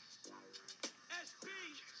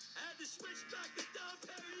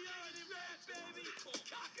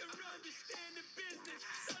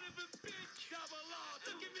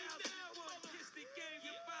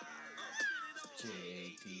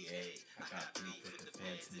 J-A-D-A. I got beef with the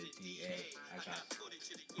feds and the DA. I got...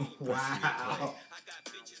 Wow.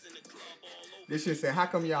 This shit said, how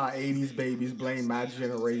come y'all 80s babies blame my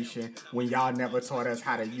generation when y'all never taught us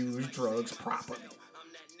how to use drugs properly?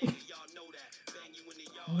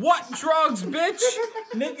 What drugs, bitch?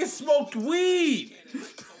 Niggas smoked weed.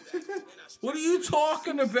 What are you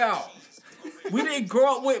talking about? We didn't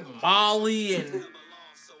grow up with Molly and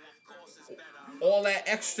all that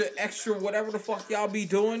extra, whatever the fuck y'all be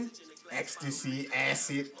doing. Ecstasy,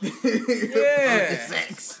 acid. Yeah.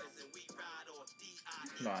 Sex.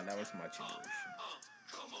 Nah, that was my generation.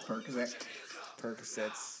 Percocet.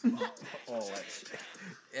 Percocets, all that shit.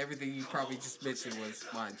 Everything you probably just mentioned was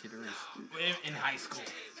my generation. In high school.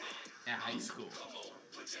 In high school.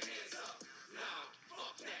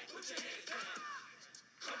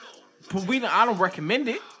 But I don't recommend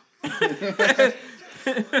it.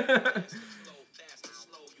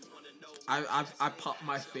 I popped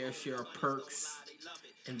my fair share of perks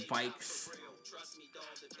and Vikes.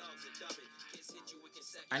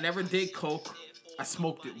 I never did coke. I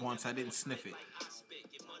smoked it once. I didn't sniff it.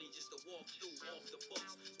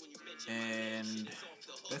 And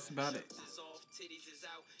that's about it.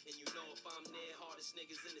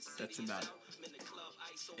 That's about it.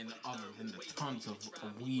 And other than the tons of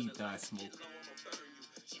weed that I smoked.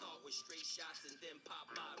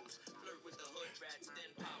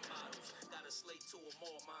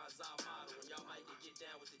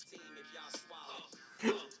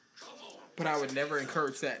 But I would never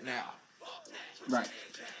encourage that now. Right.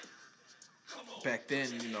 Back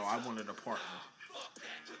then, I wanted a partner.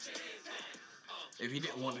 If you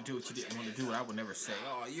didn't want to do what you didn't want to do, I would never say,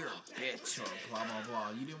 "Oh, you're a bitch," or blah blah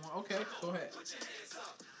blah. You didn't want. Okay, go ahead.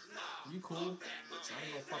 You cool? I ain't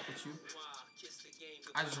gonna fuck with you.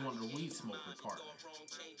 I just wanted a weed smoker partner.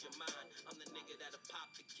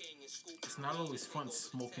 It's not always fun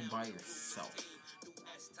smoking by yourself.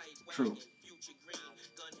 True.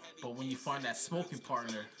 But when you find that smoking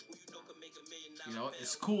partner,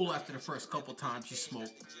 it's cool after the first couple times you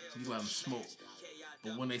smoke, you let them smoke.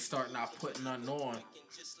 But when they start not putting nothing on,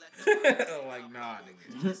 like, nah,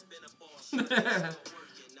 nigga.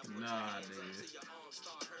 Nah, nigga.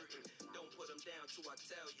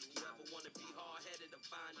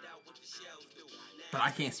 But I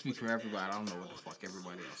can't speak for everybody. I don't know what the fuck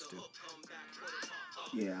everybody else do.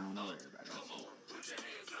 Yeah, I don't know what everybody else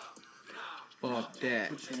do. Fuck that.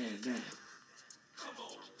 Put your hands down.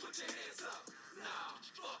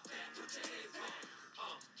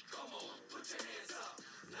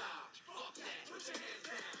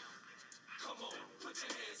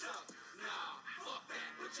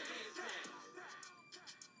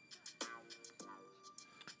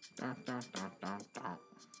 Dun, dun, dun, dun, dun.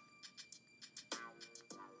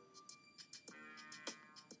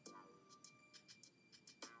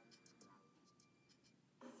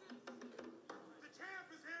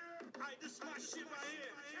 This is my shit right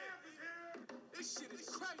here. This shit is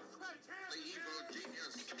crazy. The evil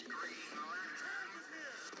genius.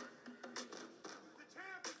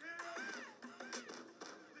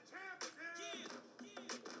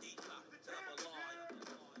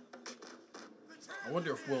 I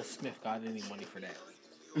wonder if Will Smith got any money for that.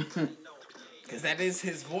 Because that is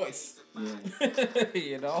his voice. Yeah.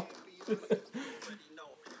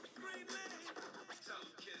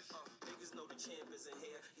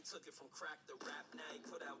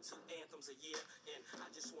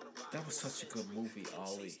 That was such a good movie,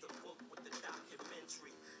 Ollie.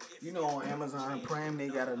 On Amazon Prime, they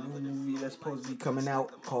got a new movie that's supposed to be coming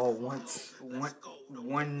out called One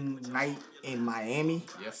Night in Miami.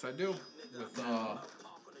 Yes, I do. With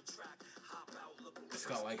it's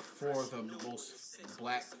got like 4 of the most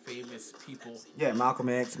black famous people. Yeah, Malcolm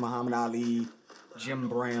X, Muhammad Ali, Jim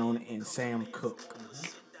Brown, and Sam Cooke.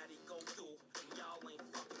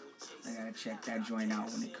 I gotta check that joint out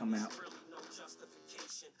when it come out.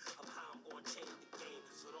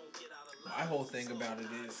 My whole thing about it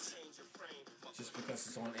is, just because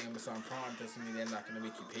it's on Amazon Prime doesn't mean they're not going to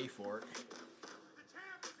make you pay for it.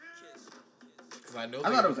 Because I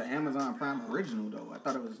thought it was an Amazon Prime original, though. I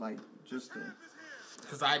thought it was like just a...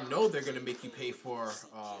 Because I know they're going to make you pay for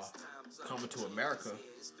Coming to America.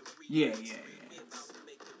 Yeah.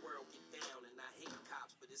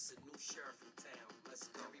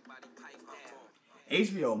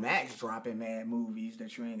 HBO Max dropping mad movies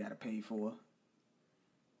that you ain't got to pay for.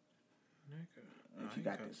 If you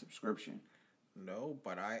got the subscription. No,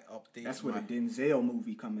 but I updated. That's where the Denzel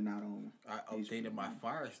movie coming out on. I updated my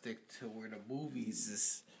Fire Stick to where the movies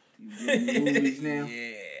is. You getting the movies now?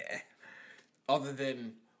 Yeah. Other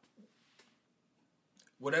than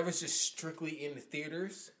whatever's just strictly in the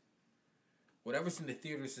theaters. Whatever's in the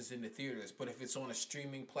theaters is in the theaters. But if it's on a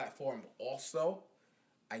streaming platform also,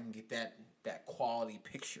 I can get that quality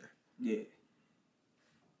picture. Yeah.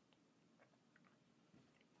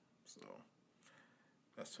 So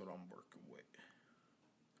that's what I'm working with.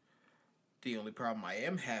 The only problem I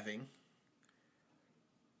am having,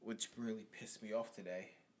 which really pissed me off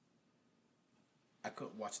today, I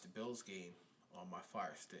couldn't watch the Bills game on my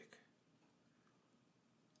Fire Stick.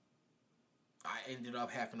 I ended up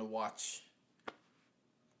having to watch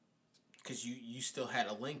because you still had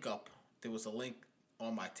a link up. There was a link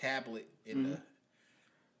on my tablet in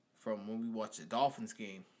from when we watched the Dolphins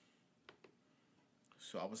game.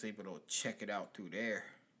 So I was able to check it out through there.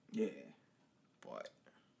 Yeah. But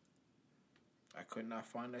I could not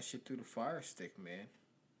find that shit through the Fire Stick, man.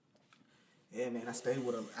 Yeah, man, I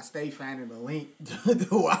stayed finding the link to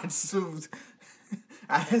watch Suits.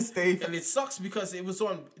 I stayed. And it sucks because it was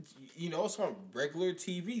on, it's on regular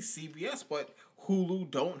TV, CBS, but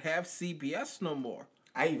Hulu don't have CBS no more.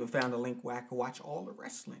 I even found a link where I could watch all the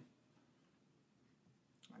wrestling.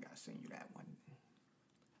 I gotta send you that one.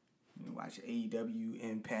 You watch AEW,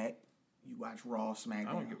 Impact. You watch Raw, SmackDown.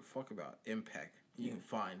 I don't give a fuck about Impact. You can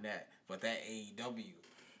find that, but that AEW.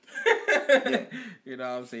 Yeah. You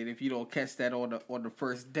know what I'm saying? If you don't catch that on the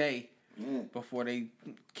first day before they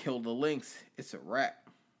kill the links, it's a wrap.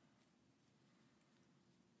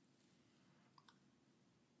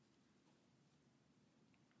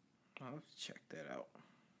 I'll have to check that out.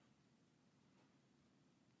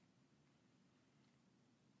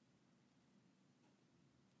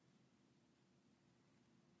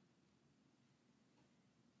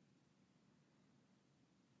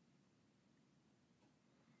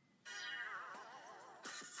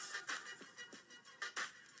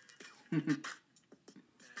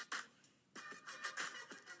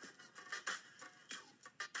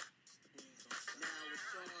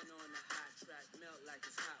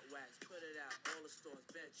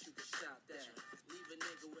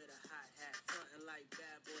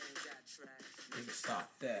 Nigga,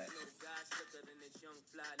 stop that.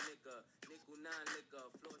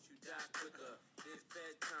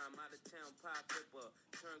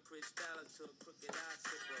 Turn Chris Dallas to a crooked eye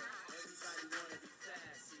sipper. Everybody wanna be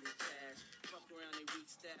fast, see the cash. Fuck around and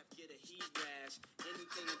reach staff, get a heat rash.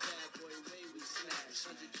 Anything a bad boy way we smash.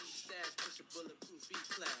 100G stash, push a bulletproof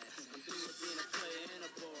E-class. I'm through with being a player and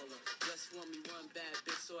a baller. Just want me one bad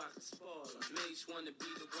bitch so I can spoil her. Mace wanna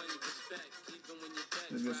be the one you respect, even when you're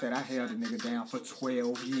dead. As I said, I held a nigga down for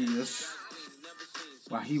 12 years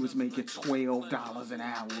while he was making $12 an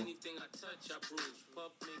hour.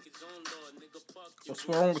 What's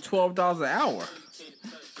wrong with $12 an hour?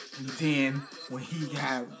 And then when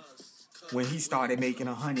he started making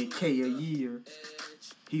 $100K a year,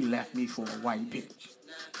 he left me for a white bitch.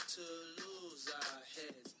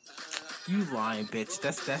 You lying, bitch.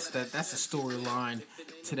 That's a storyline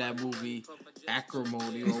to that movie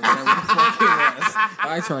Acrimony or whatever the fuck it was.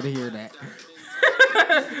 I ain't trying to hear that.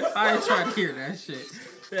 I ain't trying to hear that shit.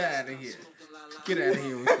 Get out of here. Get out of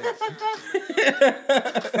here with that.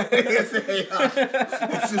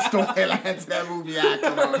 It's a storyline to that movie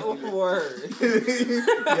Acrimony. Word.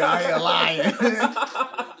 Yeah, I ain't lying.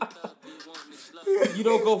 You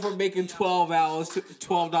don't go from making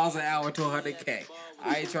 $12 an hour to $100K.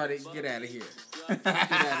 I ain't trying to get out of here. Get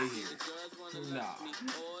out of here. Nah.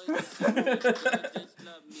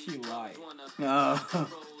 She lied.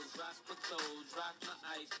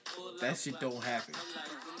 That shit don't happen.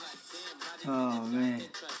 Oh man.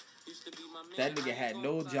 That nigga had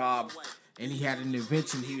no job and he had an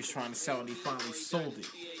invention he was trying to sell and he finally sold it.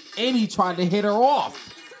 And he tried to hit her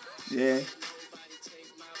off. Yeah.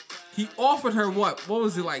 He offered her what? What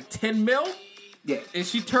was it, like 10 mil? Yeah. And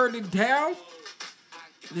she turned it down?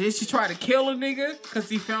 Then she tried to kill a nigga because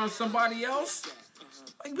he found somebody else?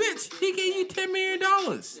 Like, bitch, he gave you $10 million.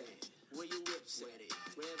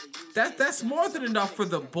 That's more than enough for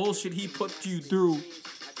the bullshit he put you through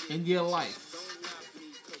in your life.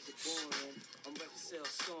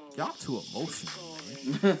 Y'all too emotional,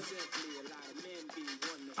 man.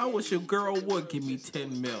 I wish a girl would give me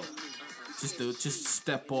 10 mil. Just to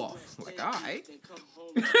step off. Like, alright.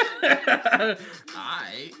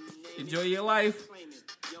 Alright. Enjoy your life.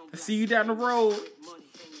 I see you down the road.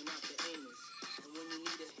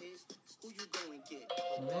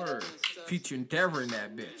 Word. Future endeavor in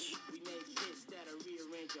that bitch.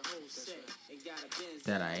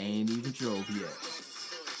 That I ain't even drove yet.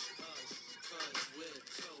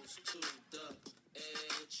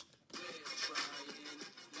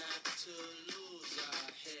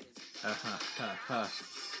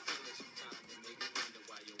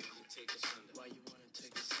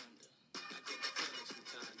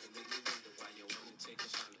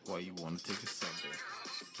 Why you wanna take us under?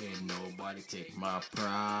 Can't nobody take my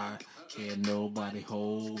pride. Can't nobody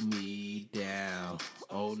hold me down.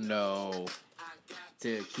 Oh no.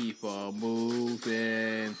 To keep on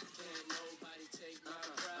moving.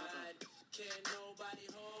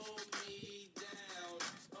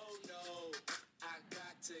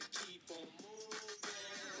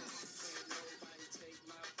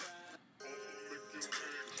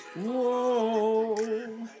 Whoa.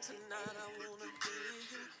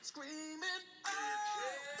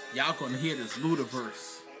 Y'all gonna hear this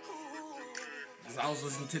Ludaverse. Cause I was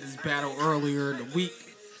listening to this battle earlier in the week.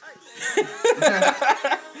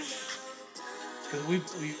 Cause we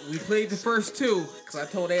played the first two. Cause I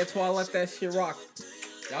told Antoine let that shit rock.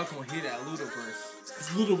 Y'all gonna hear that Ludaverse. Cause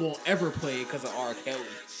Luda won't ever play it cause of R. Kelly.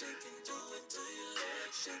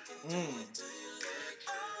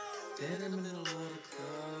 Dead in the middle of the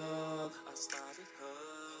club. I started her.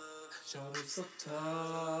 Shawty so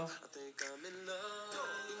tough. I think I'm in love.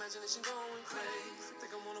 Imagination going crazy.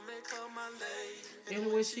 Think I wanna make her my lady. And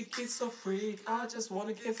the way she gets so free, I just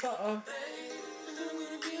wanna give her a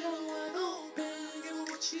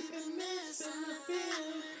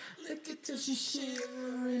look at till she's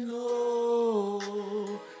shivering, oh.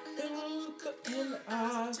 And I look up in the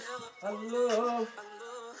eyes, I love.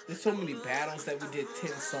 There's so many battles that we did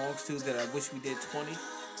 10 songs to that I wish we did 20.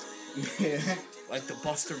 Yeah. Like the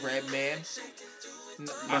Buster Red Man.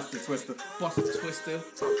 Buster Twister. Buster Twister.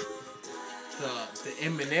 The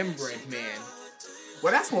Eminem Red Man.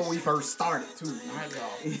 Well, that's when we first started, too. I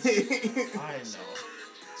know. I know.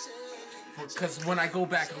 Because when I go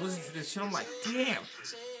back and listen to this shit, I'm like, damn.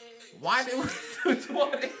 Why did we do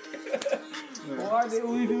 20? Why did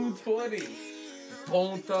we do 20?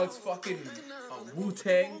 Bone Thugs fucking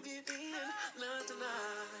Wu-Tang.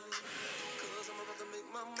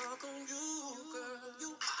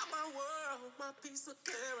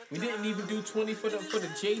 We didn't even do 20 for the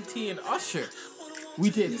JT and Usher. We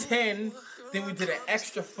did 10, then we did an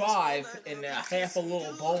extra 5 and a half a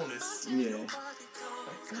little bonus. Yeah.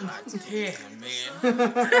 God damn, man.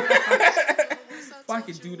 If I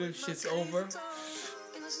could do them shits over.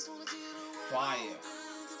 Fire.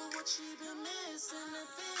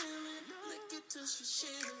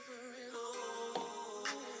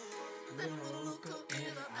 Look up in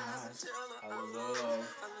her eyes. I love.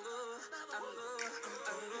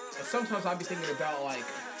 And sometimes I be thinking about, like,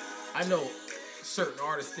 I know certain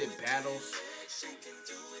artists did battles.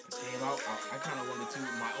 Damn, I kind of want to do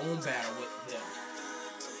my own battle with them.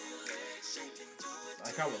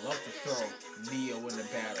 Like, I would love to throw Neo in the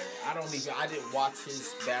battle. I didn't watch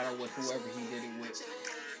his battle with whoever he did it with.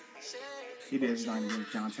 He did his thing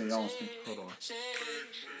with Jonte Austin. Hold on.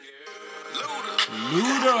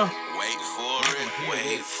 Luda. Wait for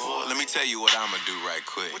it. Let me tell you what I'ma do right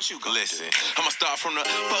quick. What you gonna listen? Do? I'ma start from the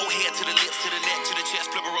forehead to the lips to the neck to the chest.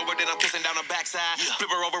 Flip her over, then I'm kissing down her backside. Yeah. Flip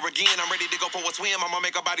her over again. I'm ready to go for a swim. I'ma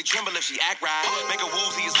make her body tremble if she act right. Make her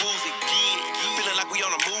woozy as woozy. Yeah. Feeling like we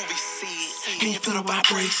on a movie set. Can you feel the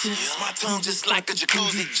vibrations? My tongue just like a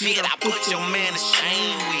jacuzzi jet. I put your man to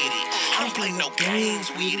shame with it. I don't play no games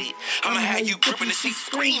with it. I'ma have you gripping the seat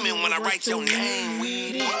screaming when I write your name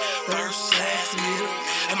with it. First, last, middle.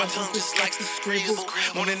 And my tongue just likes to scribble.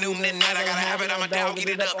 Morning, noon, and night, I gotta have it. I'm a dog, eat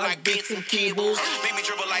it up like bits and kibbles. Make me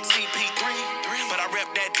dribble like CP3, but I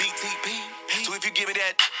rep that DTP. So if you give me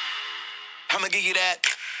that, I'ma give you that.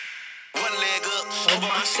 One leg up over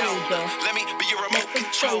my shoulder. Let me be your remote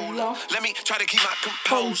controller. Let me try to keep my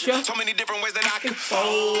composure. So many different ways that I can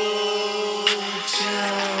fold you.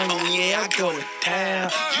 Oh yeah, I go to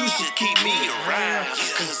town. You should keep me around,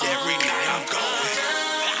 cause every night I'm going.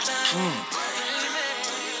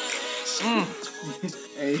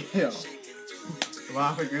 Hey, yo.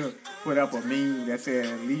 Motherfucker put up a meme that said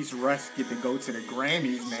at least Russ get to go to the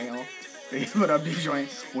Grammys now. They put up the joint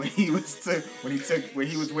when he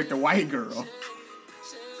was with the white girl.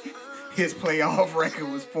 His playoff record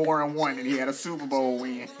was 4-1, and he had a Super Bowl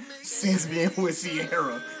win. Since being with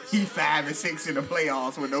Sierra, he 5-6 in the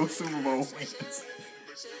playoffs with no Super Bowl wins.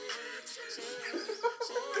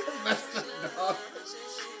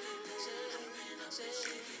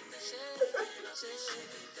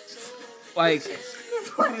 Like, that's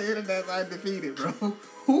why the internet's undefeated, bro.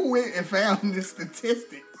 Who went and found this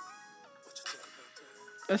statistic?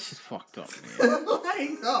 that's just fucked up, man.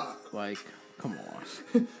 Like, Come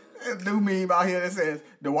on. A new meme out here that says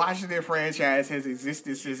the Washington franchise has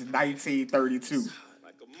existed since 1932.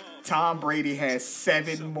 Tom Brady has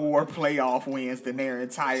 7 more playoff wins than their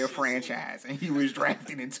entire franchise, and he was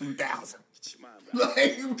drafted in 2000.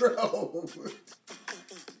 Like, bro.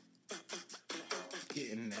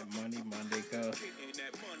 Getting that money, my nigga.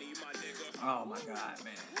 Oh my God,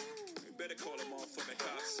 man. You better call them motherfucking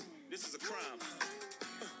cops. This is a crime.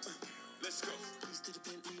 Let's go.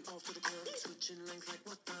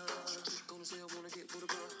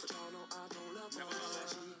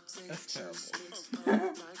 That's terrible.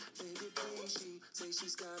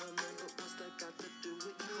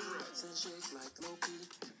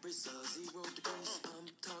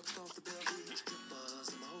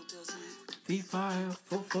 The fire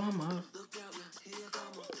for farmer.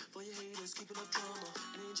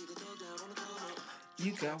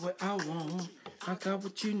 You got what I want. I got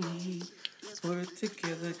what you need. Put it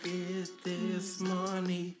together, get this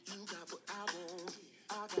money.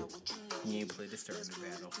 You ain't played this during the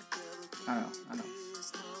battle. I know.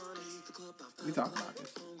 We talked about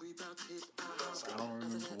this. I don't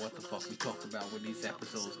remember what the fuck we talked about when these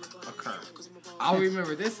episodes occur. I'll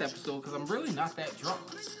remember this episode because I'm really not that drunk.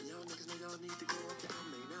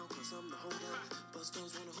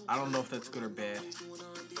 I don't know if that's good or bad.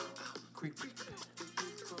 Creep.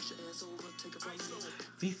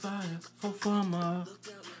 Be fire for farmer.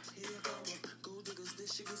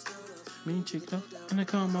 Mean chick up and I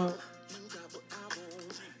come up.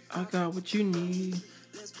 I got what you need.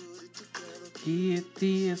 Get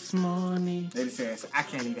this money. Lady says, I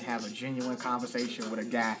can't even have a genuine conversation with a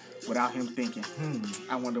guy without him thinking,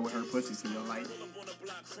 I wonder what her pussy feel like.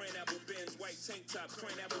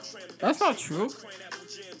 That's not true.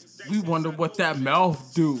 We wonder what that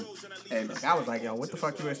mouth do. Hey, look, I was like, yo, what the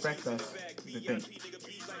fuck you expect us to think?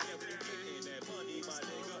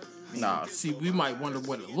 Nah, see, we might wonder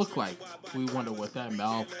what it look like. We wonder what that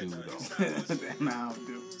mouth do, though. That mouth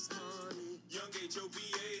do.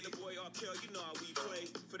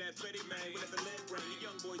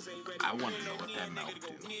 I want to know what that mouth do.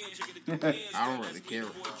 I don't really care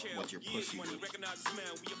what your pussy do.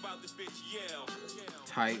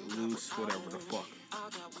 Tight, loose, whatever the fuck.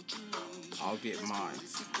 I'll get mine.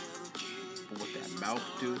 But what that mouth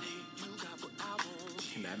do?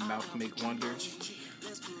 Can that mouth make wonders?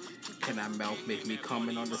 Can that mouth make me come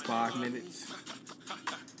in under 5 minutes?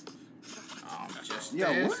 Just Yo,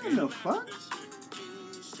 asking. what in the fuck?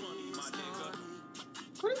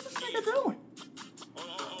 What is this nigga doing? I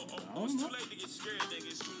don't know.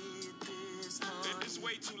 It's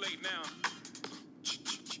way too late now.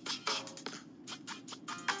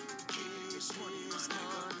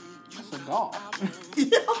 That's a dog.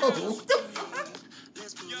 Yo, what the fuck?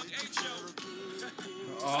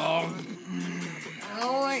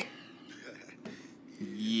 All right.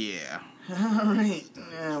 Yeah. All right.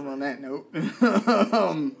 Yeah, on that note.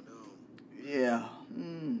 Yeah.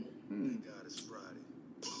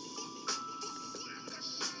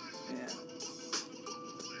 Yeah.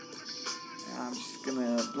 I'm just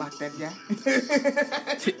gonna block that guy.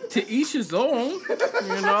 To each his own,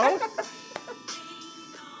 you know?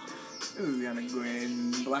 I'm gonna go ahead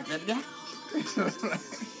and block that guy.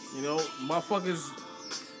 You know, motherfuckers,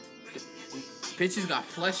 bitches got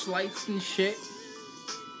fleshlights and shit.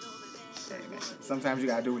 Hey, man. Sometimes you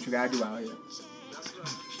gotta do what you gotta do out here.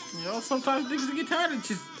 You know, sometimes niggas get tired of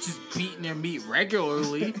just beating their meat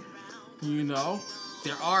regularly. You know,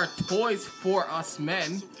 there are toys for us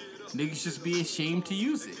men. Niggas just be ashamed to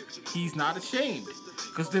use it. He's not ashamed.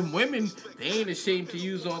 Because them women, they ain't ashamed to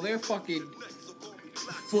use all their fucking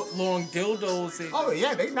foot-long dildos. And Oh,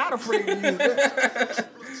 yeah, they not afraid to use that.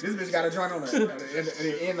 This bitch got a joint on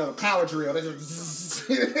the end of the power drill. They just...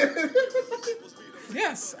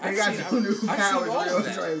 yes, They got two new power all of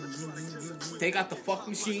that. drills. They got the fuck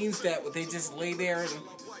machines that they just lay there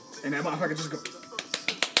And that motherfucker just go...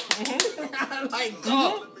 like,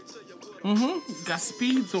 got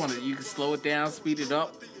speeds on it. You can slow it down, speed it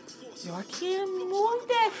up. Yo, I can't move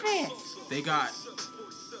that fast. They got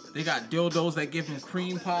dildos that give them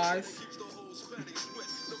cream pies.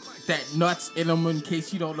 That nuts in them in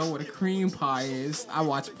case you don't know what a cream pie is. I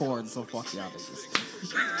watch porn, so fuck y'all niggas.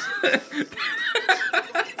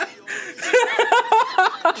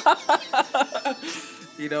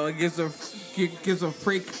 You know, it gives them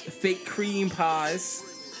fake cream pies.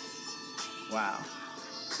 wow.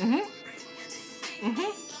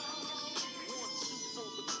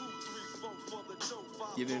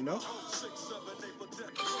 You didn't know?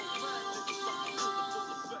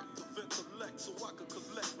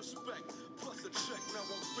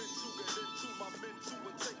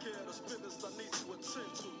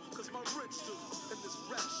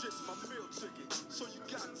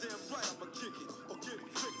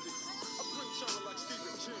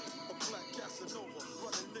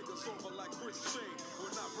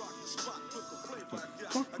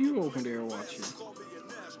 Fuck you over there watching.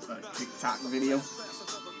 A TikTok video.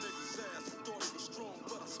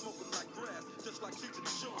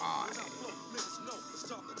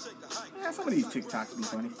 Yeah, some of these TikToks be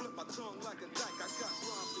funny.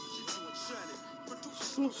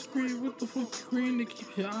 So screen, what the fuck screen to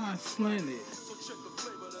keep your eyes slanted?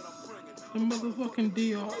 The motherfucking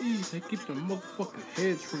DRE, they keep the motherfucking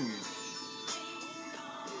heads from you.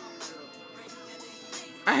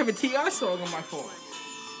 I have a T.I. song on my phone.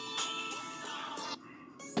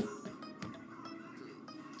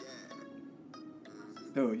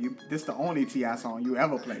 Dude, this the only T.I. song you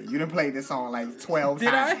ever played. You done played this song like 12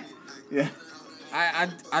 Did times. I? Yeah. I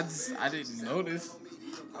didn't notice.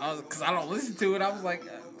 Cause I don't listen to it. I was like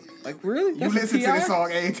really? You That's listen to T.I.? the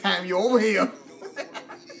song every time you're over here.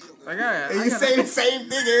 Like, And you say the same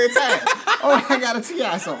thing every time. Oh, I got a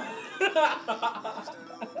T.I. song.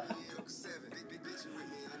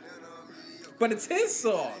 But it's his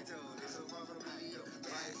song.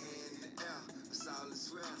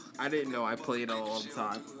 I didn't know I played it all the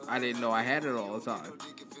time. I didn't know I had it all the time.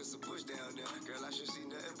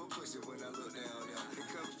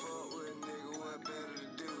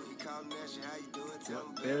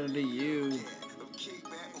 Better than you.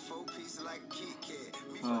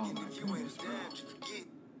 Oh my goodness, bro.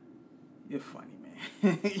 You're funny,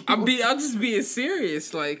 man. I'm just being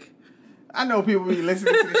serious. Like, I know people be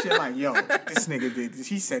listening to this shit like, yo, this nigga did this.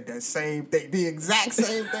 He said that same thing, the exact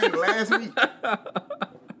same thing last week.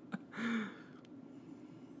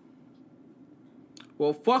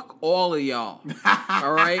 well, fuck all of y'all.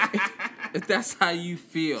 All right? If that's how you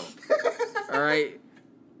feel. All right?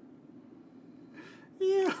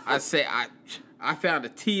 Yeah. I say I found a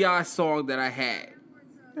T.I. song that I had.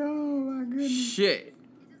 Oh my goodness. Shit.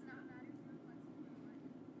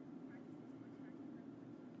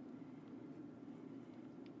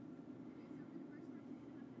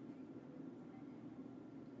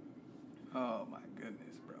 Oh my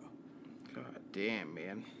goodness, bro. God damn,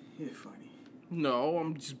 man. You're funny. No,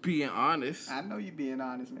 I'm just being honest. I know you being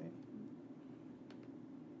honest, man.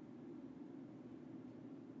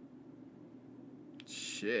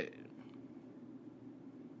 Shit.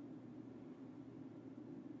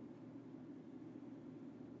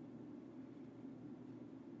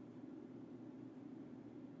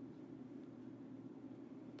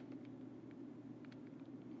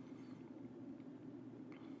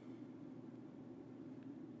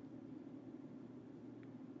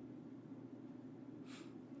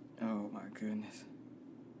 Oh my goodness.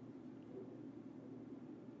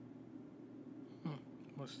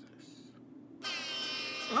 What's this?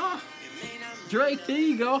 Ah, Drake. There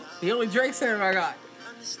you go. The only Drake song I got.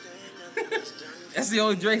 That's the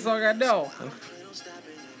only Drake song I know.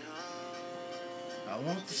 I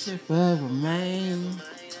want the shit forever, man.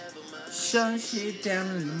 Shut shit down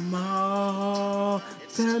in the mall.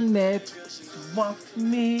 Tell that want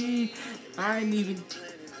me. I ain't even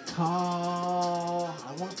call.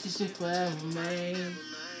 I want this shit forever, man.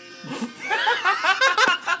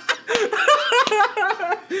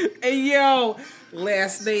 Hey yo,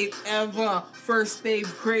 last name ever, first name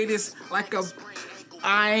greatest, like a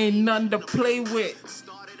I ain't none to play with.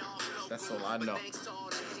 That's all I know.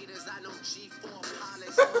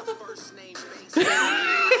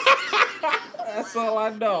 That's all I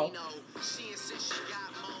know.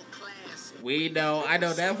 We know, I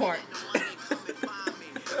know that part.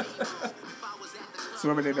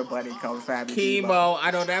 Swimming in the money comes Fabby. Chemo,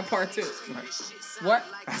 I know that part too. What?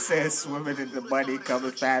 I said swimming in the money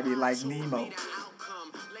comes Fabby like Nemo.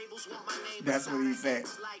 That's what he said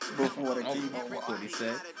before the chemo. That's what he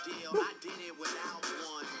said.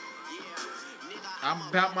 I'm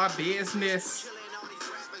about my business.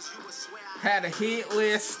 Had a hit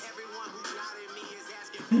list.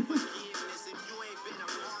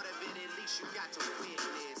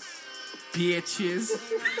 Bitches.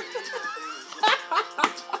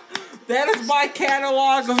 That is my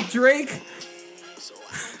catalog of Drake.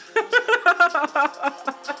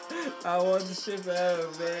 I want the shit forever,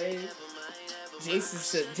 man.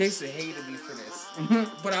 Jason hated me for this.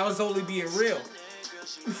 But I was only being real.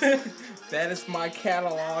 That is my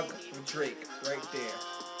catalog of Drake right there.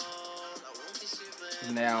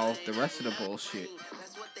 Now, the rest of the bullshit.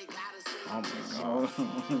 Oh my god.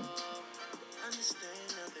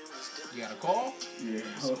 You got a call? Yeah.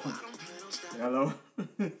 Hello?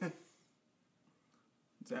 What's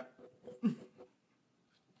that?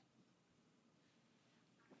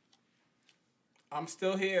 I'm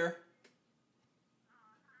still here.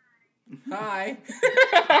 Hi.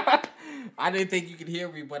 I didn't think you could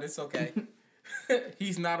hear me, but it's okay.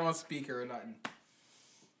 He's not on speaker or nothing.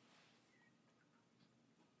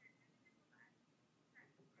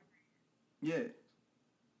 Yeah.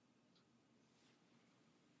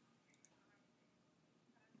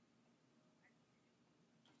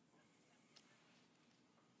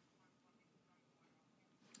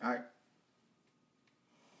 All right.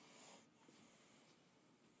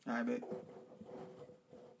 All right, babe.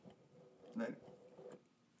 Later.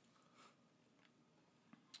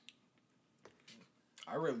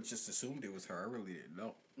 I really just assumed it was her. I really didn't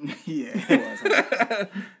know. Yeah, it was.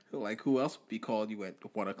 Like, who else would be calling you at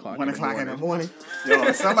 1 o'clock 1 o'clock in the morning.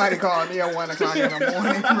 Yo, somebody called me at 1 o'clock in the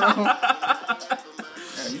morning, bro.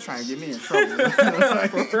 That you trying to get me in trouble.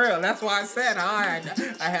 For real. That's why I said I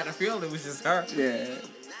had a feeling it was just her. Yeah.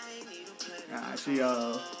 Nah, she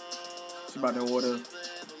about to order.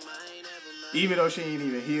 Even though she ain't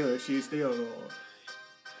even here, she still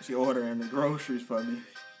she ordering the groceries for me.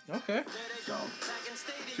 Okay. So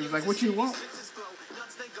she was like, "What you want?"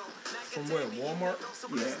 From where? Walmart?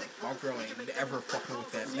 Yeah. My girl ain't ever fucking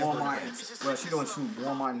with that. Walmart. Well, she doing two,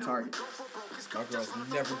 Walmart and Target. My girl's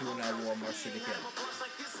never doing that Walmart shit again.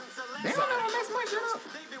 They don't mess my shit up.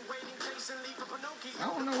 I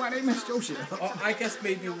don't know why they messed your shit up. I guess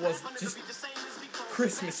maybe it was just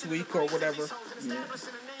Christmas week or whatever. Yeah.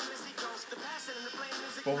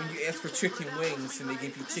 But when you ask for chicken wings and they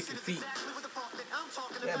give you chicken feet.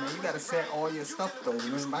 Yeah, man, you gotta set all your stuff though.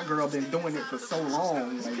 Man, my girl been doing it for so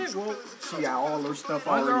long. Like, Okay, well, she got all her stuff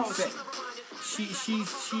my already girl, set.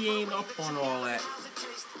 she ain't up on all that.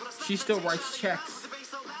 She still writes checks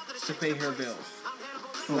to pay her bills.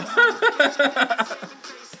 You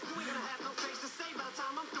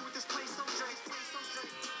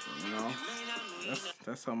know,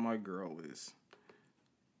 that's how my girl is.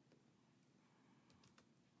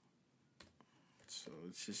 So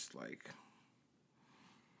it's just like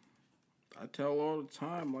I tell her all the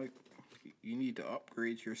time, like, you need to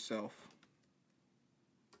upgrade yourself.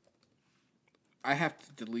 I have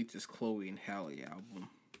to delete this Chloe and Halle album.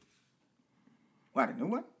 Why, the new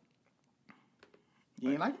one?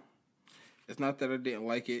 You ain't like it? It's not that I didn't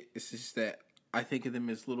like it. It's just that I think of them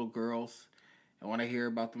as little girls. And when I hear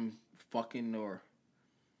about them fucking or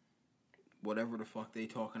whatever the fuck they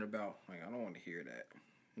talking about, like, I don't want to hear that.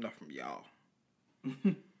 Not from y'all.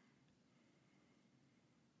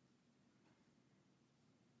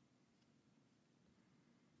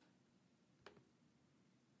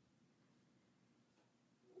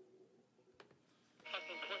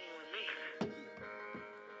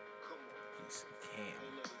 Piece of Cam.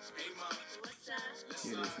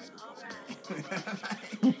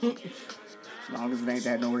 As long as it ain't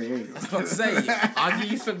that Nori I was about to say, I'll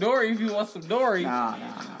give you some Dory if you want some Dory. Nah,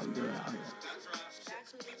 we good out here.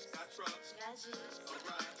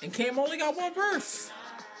 And Cam only got one verse.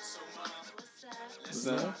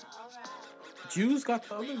 So, Jews got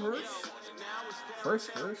the other verse.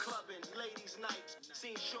 First verse.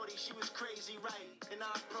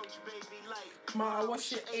 Ma,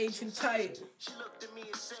 what's your age and type?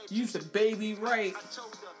 Use a baby right.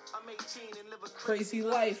 Crazy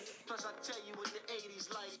life.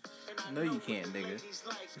 No, you can't, nigga.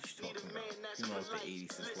 What you talking about? You know what the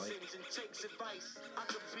 80s is like.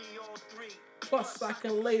 Plus, I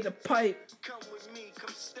can lay the pipe.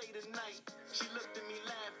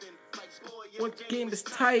 What game is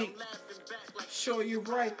tight? Sure, you're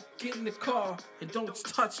right. Get in the car and don't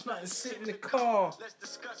touch nothing. Sit in the car.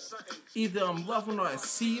 Either I'm loving or I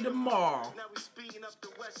see you tomorrow.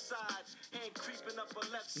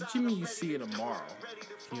 What you mean you see it tomorrow?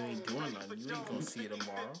 You ain't doing nothing. You ain't gonna see it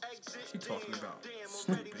tomorrow. What you talking about?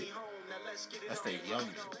 Stupid. That's that young.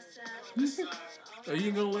 Are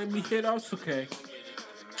you gonna let me hit us? Okay.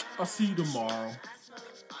 I'll see you tomorrow.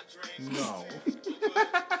 No.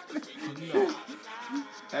 No.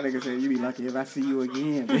 That nigga said, you be lucky if I see you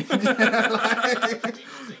again.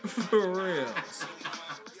 For real.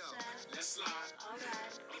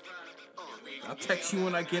 I'll text you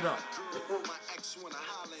when I get up. Oh my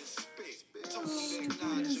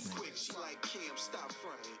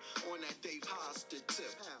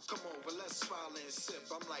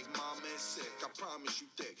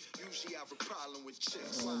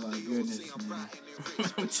goodness, man.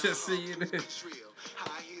 I'm just seeing it.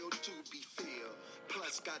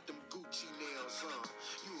 Plus got them Gucci nails,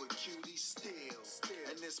 you a cutie still.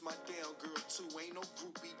 And this my damn girl too, ain't no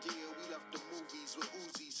groupie deal. We left the movies with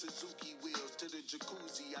Uzi, Suzuki wheels to the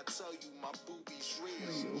jacuzzi. I tell you my boobies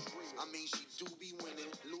real. I mean she do be winning,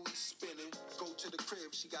 Louis spinning. Go to the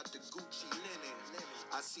crib, she got the Gucci linen.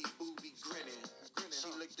 I see booby grinning. She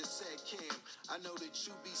looked and said, Kim, I know that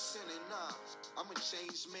you be sinning. Nah, I'm a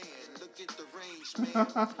changed man. Look at the range, man.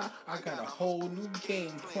 I got a whole new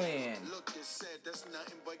game plan. Looked and said, that's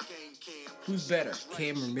nothing but game, Cam. Who's better,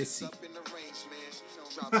 Cam or Missy? Up in the range, man.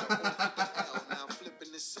 Dropped the O with the L. Now I'm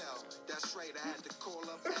flipping the cell. That's right, I had to call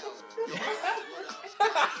up L.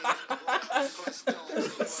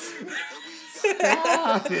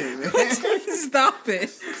 Stop it.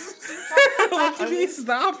 What you mean,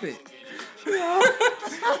 stop it?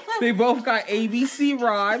 They both got ABC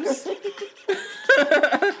rhymes.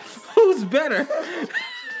 Who's better?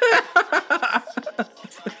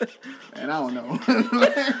 And I don't know.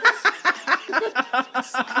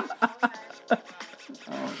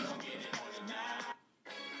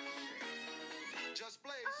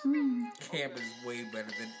 Cam is way better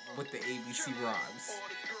better than with the ABC rhymes.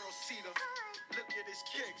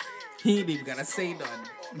 He ain't even gotta say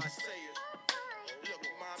nothing.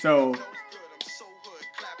 So,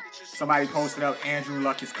 somebody posted up Andrew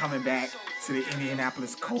Luck is coming back to the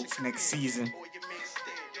Indianapolis Colts next season.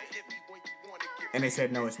 And they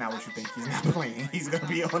said, no, it's not what you think. He's not playing. He's going to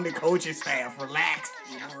be on the coaching staff. Relax.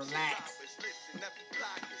 Relax.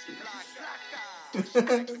 You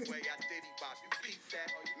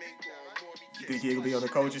think he'll be on the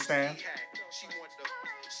coaching staff?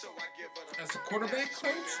 As a quarterback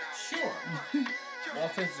coach? Sure.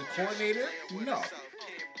 Offensive coordinator? No.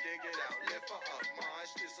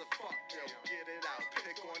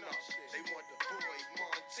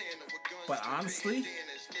 But honestly,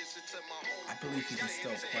 I believe he can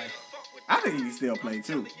still play. I think he can still play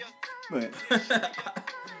too. But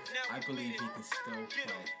I believe he can still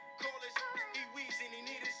play.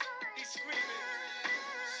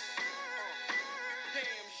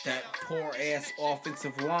 That poor ass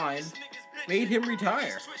offensive line made him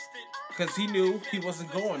retire because he knew he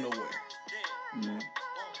wasn't going nowhere. yeah.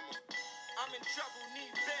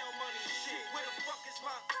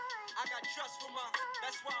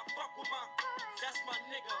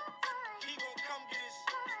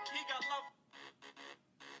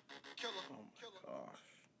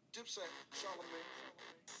 Dipset, Charlamagne,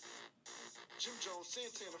 Jim Jones,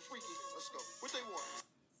 Santana, Freaky. Let's go. What they want?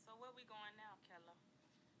 So where we going now, Keller?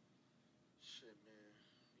 Shit, man.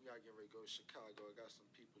 We gotta get ready to go to Chicago. I got some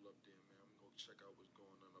people up there, man. I'm gonna go check out what's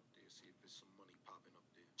going on up there. See if there's some money popping up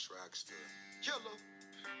there. Tracks there. Killer.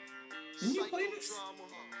 Didn't you play this? Drama,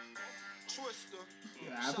 Twister.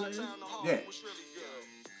 Yeah, I played it. Shot-town to Harlem Yeah. was really good.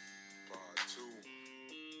 Part 2.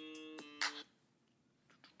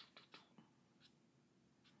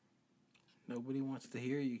 Nobody wants to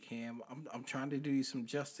hear you, Cam. I'm trying to do you some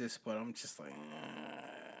justice, but I'm just like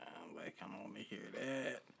I don't want to hear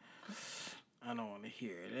that. I don't want to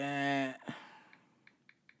hear that.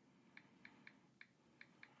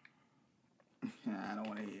 I don't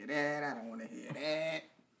want to hear that. I don't want to hear that.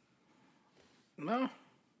 No.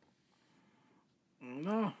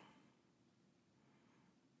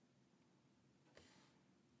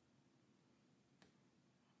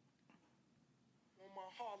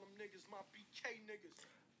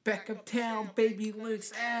 Back uptown, baby,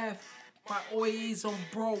 Links Ave. My OA's on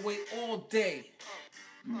Broadway all day.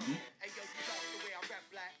 Mm-hmm.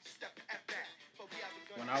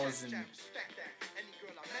 When I was in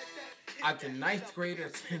either 9th grade or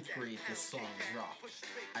 10th grade, this song dropped.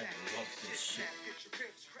 I love this shit.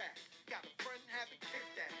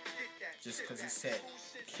 Just because it said,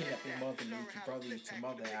 kidnap your mother, leave your brother, eat your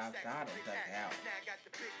mother, I got it, duck out.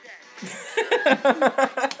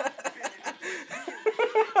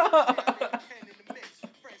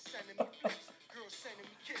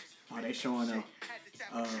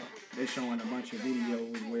 Oh, they showing a bunch of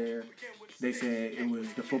videos where they said it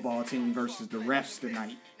was the football team versus the refs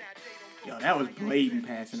tonight. Yo, that was blatant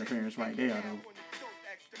pass interference right there, though.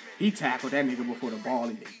 He tackled that nigga before the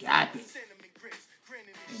ball even got there.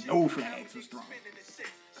 And no flags was thrown.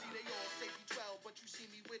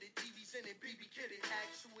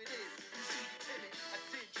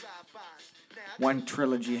 One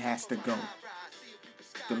trilogy has to go.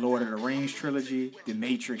 The Lord of the Rings trilogy, the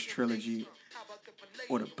Matrix trilogy,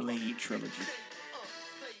 or the Blade trilogy.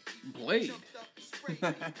 Blade?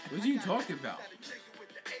 What are you talking about?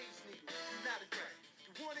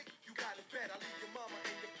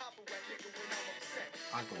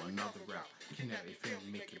 I go another route. You can have your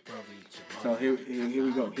family make your brother eat your mother.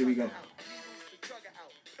 So here we go.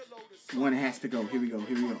 One has to go. Here we go.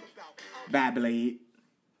 Bye, Blade.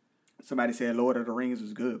 Somebody said Lord of the Rings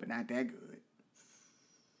was good, but not that good.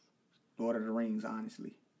 Lord of the Rings,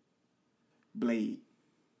 honestly. Blade.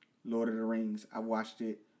 Lord of the Rings. I watched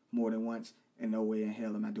it more than once, and no way in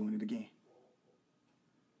hell am I doing it again.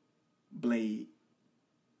 Blade.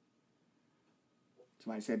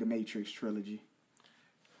 Somebody said the Matrix trilogy.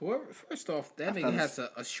 First off, that nigga has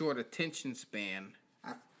a short attention span.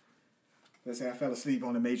 Let's say I fell asleep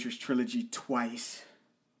on the Matrix trilogy twice.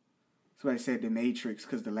 Somebody said the Matrix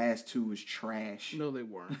because the last two was trash. No, they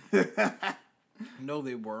weren't. No,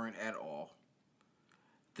 they weren't at all.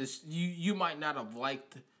 This you might not have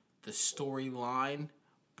liked the storyline,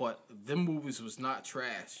 but them movies was not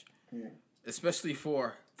trash. Yeah. Especially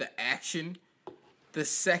for the action. The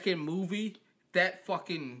second movie, that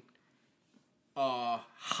fucking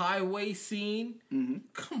highway scene. Mm-hmm.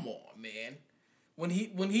 Come on, man. When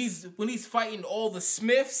he's fighting all the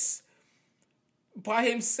Smiths by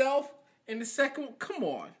himself in the second one, come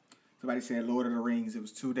on. Somebody said Lord of the Rings, it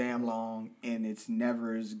was too damn long and it's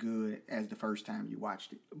never as good as the first time you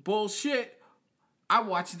watched it. Bullshit. I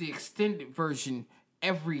watch the extended version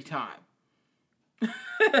every time.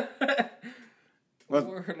 Well,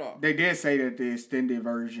 Word up. they did say that the extended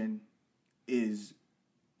version is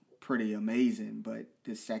pretty amazing, but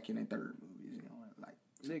the second and third movies, you know, like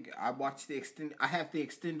Nigga, I have the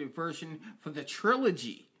extended version for the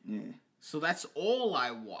trilogy. yeah. So that's all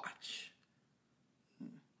I watch.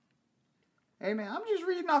 Hey man, I'm just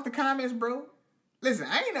reading off the comments, bro. Listen,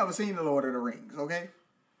 I ain't never seen The Lord of the Rings, okay?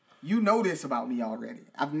 You know this about me already.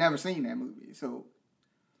 I've never seen that movie, so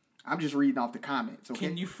I'm just reading off the comments, okay?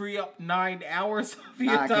 Can you free up 9 hours of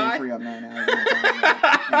your I time? can't free up 9 hours of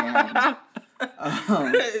my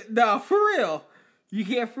time. No, for real. You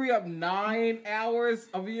can't free up 9 hours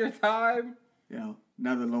of your time? You know,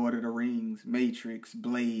 another Lord of the Rings, Matrix,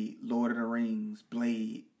 Blade, Lord of the Rings,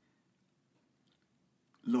 Blade,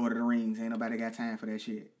 Lord of the Rings. Ain't nobody got time for that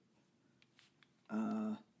shit.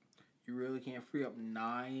 You really can't free up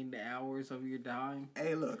 9 hours of your time?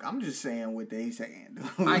 Hey, look, I'm just saying what they saying.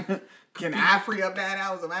 I- Can I free up 9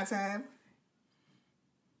 hours of my time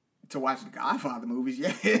to watch the Godfather movies?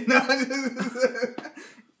 Yeah,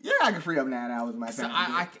 yeah, I can free up 9 hours of my time. So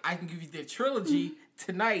I can give you the trilogy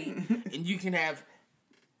tonight, and you can have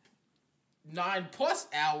 9+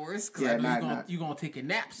 hours, because Yeah, I know not- you're gonna take a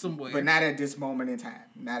nap somewhere. But not at this moment in time.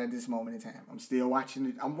 Not at this moment in time. I'm still watching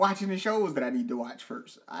it. I'm watching the shows that I need to watch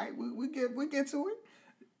first. All right, we get to it.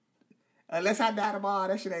 Unless I die tomorrow,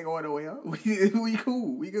 that shit ain't going nowhere. We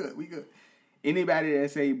cool. We good. Anybody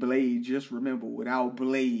that say Blade, just remember, without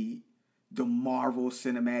Blade, the Marvel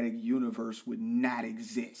Cinematic Universe would not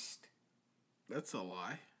exist. That's a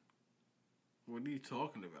lie. What are you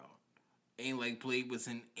talking about? Ain't like Blade was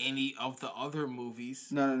in any of the other movies.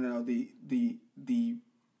 No.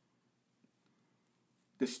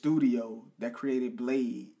 The studio that created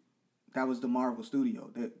Blade, that was the Marvel studio.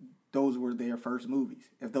 Those were their first movies.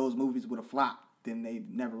 If those movies would have flopped, then they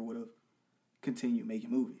never would have continued making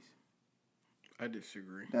movies. I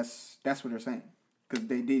disagree. That's what they're saying. Because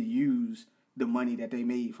they did use the money that they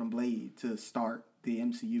made from Blade to start the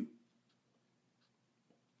MCU.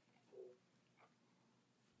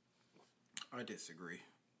 I disagree.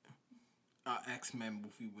 X-Men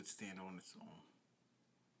movie would stand on its own.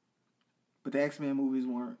 But the X-Men movies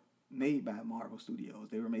weren't made by Marvel Studios.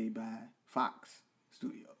 They were made by Fox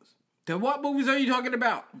Studios. Then what movies are you talking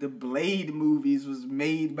about? The Blade movies was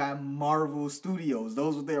made by Marvel Studios.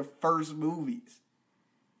 Those were their first movies.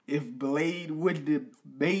 If Blade wouldn't have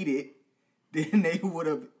made it, then they would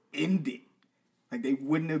have ended. Like, they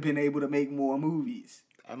wouldn't have been able to make more movies.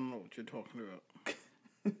 I don't know what you're talking about.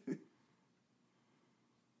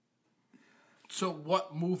 So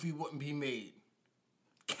what movie wouldn't be made?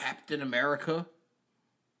 Captain America?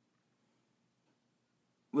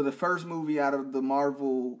 Well, the first movie out of the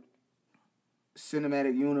Marvel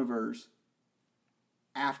Cinematic Universe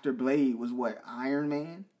after Blade was what? Iron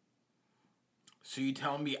Man? So you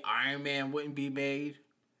telling me Iron Man wouldn't be made?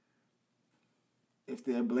 If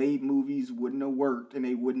their Blade movies wouldn't have worked and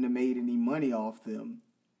they wouldn't have made any money off them,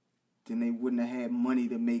 then they wouldn't have had money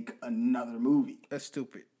to make another movie. That's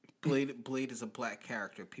stupid. Blade is a black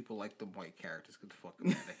character. People like the white characters. Get the fuck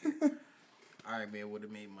out of here. Iron Man would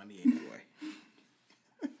have made money anyway.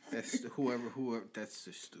 That's whoever. That's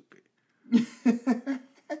just stupid.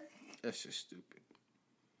 That's just stupid.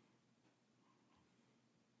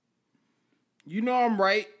 You know I'm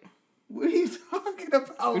right. What are you talking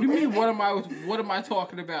about? What do you mean? What am I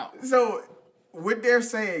talking about? So what they're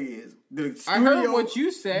saying is the studio I heard what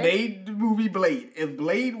you said. Made the movie Blade. If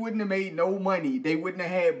Blade wouldn't have made no money, they wouldn't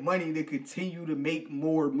have had money to continue to make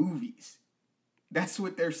more movies. That's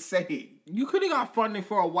what they're saying. You could have got funding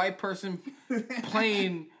for a white person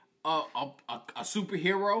playing a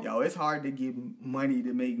superhero. Yo, it's hard to get money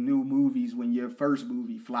to make new movies when your first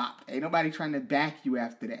movie flopped. Ain't nobody trying to back you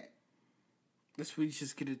after that. That's why you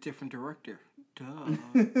just get a different director. Duh.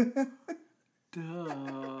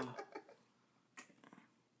 Duh.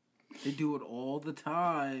 They do it all the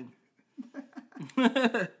time.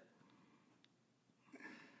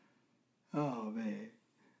 Oh, man.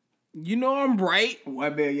 You know I'm right.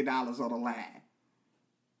 $1 million on the line.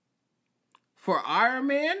 For Iron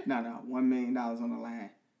Man? No, $1 million on the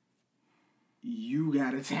line. You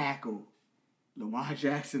got to tackle Lamar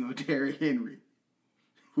Jackson or Derrick Henry.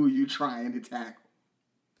 Who you trying to tackle?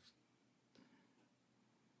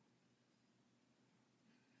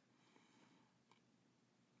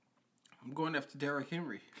 I'm going after Derrick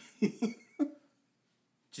Henry.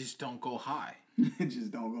 Just don't go high.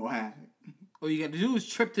 Just don't go high. All you got to do is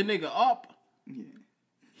trip the nigga up. Yeah.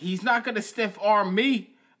 He's not going to stiff arm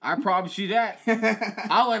me. I promise you that.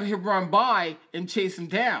 I'll let him run by and chase him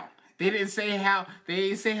down. They didn't say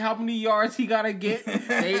how many yards he gotta get.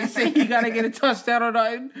 They didn't say he gotta get a touchdown or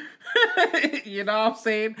nothing. You know what I'm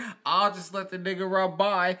saying? I'll just let the nigga run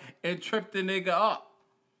by and trip the nigga up.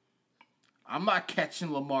 I'm not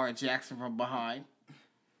catching Lamar Jackson from behind.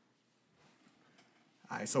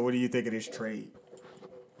 All right, so what do you think of this trade?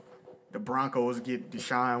 The Broncos get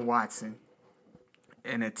Deshaun Watson,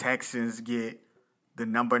 and the Texans get the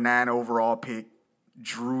number 9 overall pick,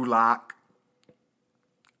 Drew Lock,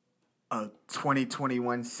 a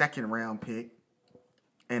 2021 second-round pick,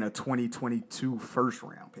 and a 2022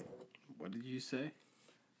 first-round pick. What did you say?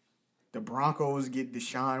 The Broncos get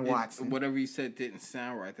Deshaun Watson. Whatever you said didn't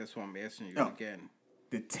sound right. That's why I'm asking you again.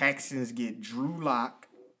 The Texans get Drew Lock,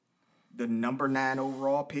 the number 9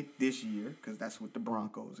 overall pick this year, because that's what the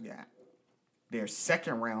Broncos got. Their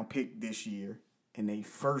second-round pick this year, and a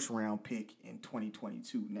first-round pick in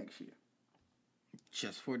 2022 next year.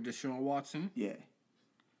 Just for Deshaun Watson? Yeah.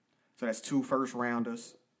 So that's 2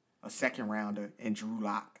 first-rounders, a second-rounder, and Drew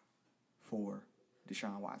Lock for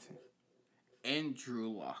Deshaun Watson. And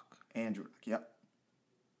Drew Lock. Andrew, yep.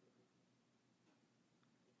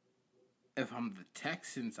 If I'm the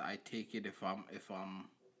Texans, I take it. If I'm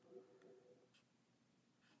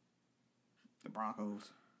the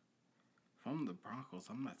Broncos. If I'm the Broncos,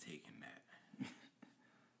 I'm not taking that.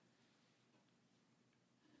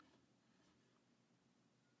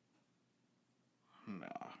 Nah.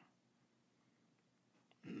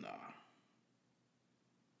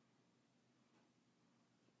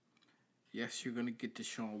 Yes, you're gonna get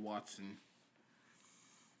Deshaun Watson,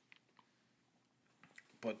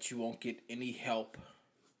 but you won't get any help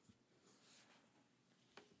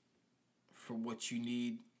for what you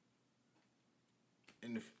need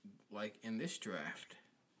in this draft.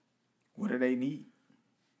 What do they need?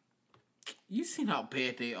 You seen how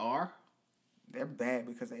bad they are. They're bad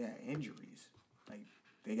because they got injuries. Like,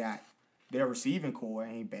 they got their receiving core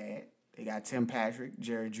ain't bad. They got Tim Patrick,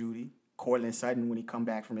 Jerry Jeudy, Cortland Sutton when he come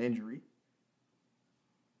back from injury.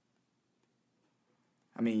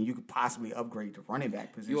 I mean, you could possibly upgrade the running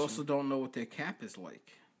back position. You also don't know what their cap is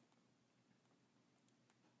like.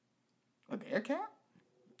 What, their cap?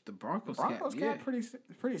 The Broncos cap, yeah.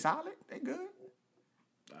 pretty solid. They good.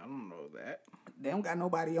 I don't know that. They don't got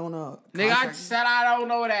nobody on a contract. Nigga, I said I don't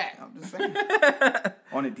know that. I'm just saying.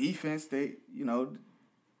 On the defense, they,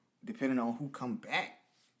 depending on who come back,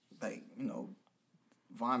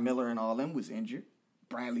 Von Miller and all them was injured.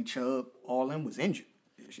 Bradley Chubb, all them was injured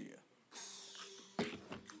this year.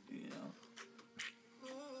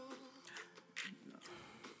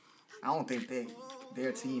 I don't think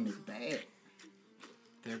their team is bad.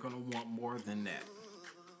 They're going to want more than that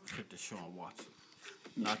for Deshaun Watson.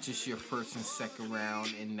 Not just your first and second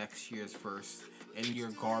round and next year's first and your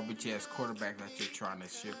garbage-ass quarterback that you're trying to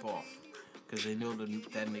ship off. Because they know that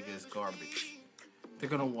nigga is garbage. They're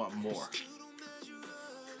going to want more.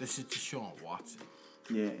 This is Deshaun Watson.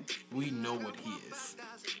 Yeah. We know what he is.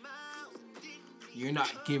 You're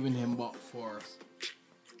not giving him up for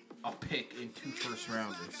a pick in 2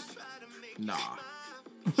 first-rounders. Nah.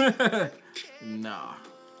 Nah.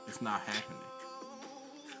 It's not happening.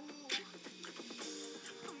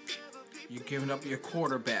 You're giving up your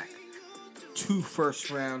quarterback, 2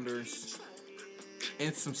 first-rounders,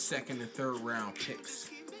 and some second and third round picks.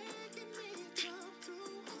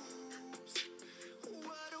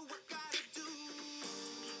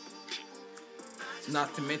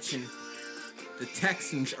 Not to mention, the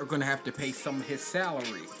Texans are going to have to pay some of his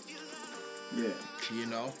salary. Yeah. You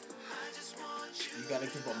know? You got to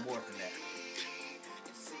give up more than that.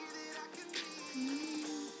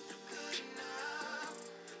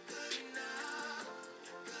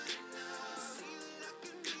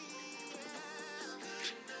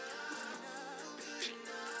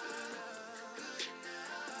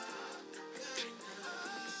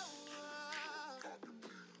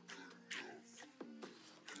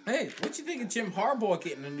 Hey, what you think of Jim Harbaugh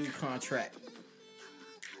getting a new contract?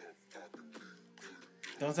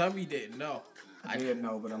 Don't tell me you didn't know. I did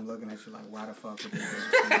know, but I'm looking at you like, why the fuck would they get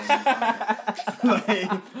this nigga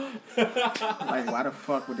a new contract? like, why the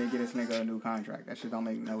fuck would they get this nigga a new contract? That shit don't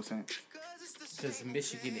make no sense. Because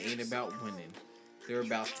Michigan ain't about winning. They're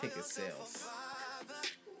about ticket sales.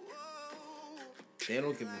 They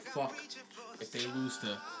don't give a fuck if they lose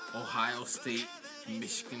to Ohio State,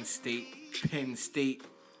 Michigan State, Penn State.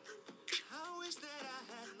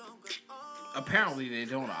 Apparently they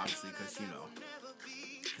don't, obviously, because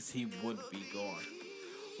he would be gone.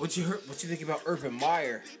 What you think about Urban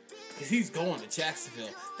Meyer? Because he's going to Jacksonville.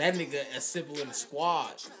 That nigga a symbol in the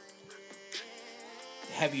squad.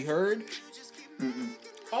 Have you heard? Mm-mm.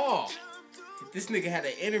 Oh, this nigga had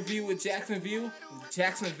an interview with Jacksonville,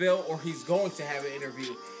 or he's going to have an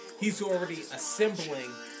interview. He's already assembling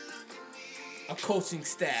a coaching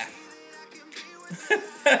staff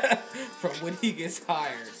from when he gets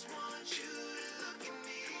hired.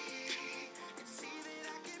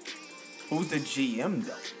 Who's the GM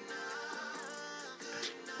though?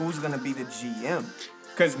 Who's gonna be the GM?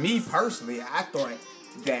 Because me personally, I thought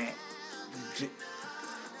that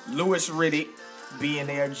Louis Riddick being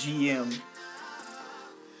their GM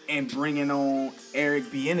and bringing on Eric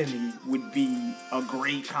Bieniemy would be a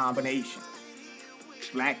great combination.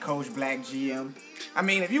 Black coach, black GM. I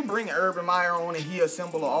mean, if you bring Urban Meyer on and he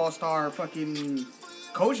assemble an all-star fucking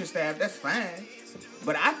coaching staff, that's fine.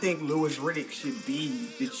 But I think Louis Riddick should be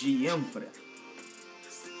the GM for them.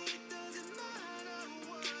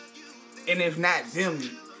 And if not them,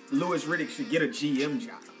 Louis Riddick should get a GM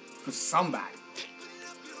job for somebody.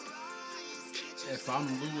 If I'm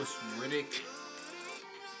Louis Riddick,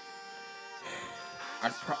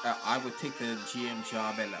 I would take the GM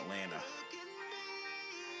job at Atlanta.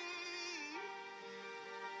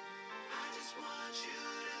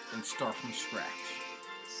 And start from scratch.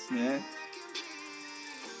 Yeah.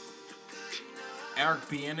 Eric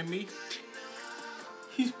Bieniemy,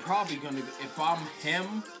 he's probably gonna. If I'm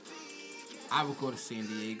him, I would go to San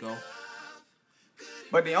Diego.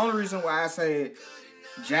 But the only reason why I said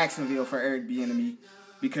Jacksonville for Eric Bieniemy,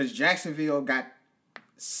 because Jacksonville got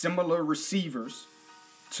similar receivers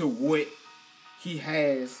to what he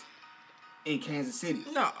has in Kansas City.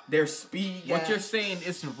 No, their speed. What guys, you're saying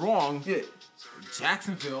isn't wrong. Yeah.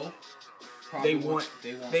 Jacksonville. They want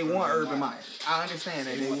Urban Meyer. I understand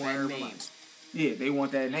that they want Urban Meyer. Yeah, they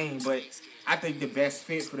want that name, but I think the best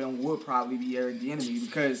fit for them would probably be Eric Bieniemy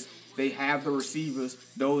because they have the receivers.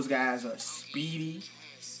 Those guys are speedy.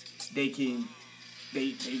 They're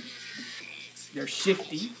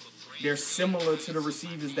shifty. They're similar to the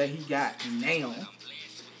receivers that he got now.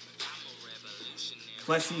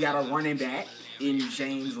 Plus, he got a running back in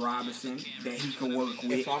James Robinson that he can work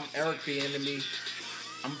with. If I'm Eric Bieniemy,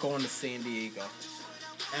 I'm going to San Diego.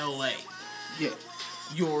 LA. Yeah.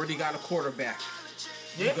 You already got a quarterback.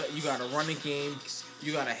 Yeah. You got a running game.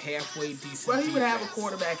 You got a halfway decent Well, he would have a defense.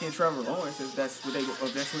 quarterback in Trevor Lawrence if that's what they're going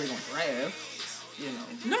to draft. You know.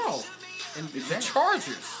 No. And the Jets.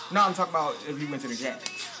 Chargers. No, I'm talking about if he went to the Jets.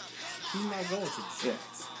 He's not going to the Jets.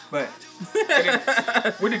 But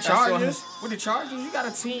with the Chargers, you got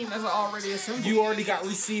a team that's already assembled. You already got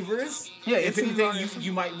receivers. Yeah, if your team's anything, already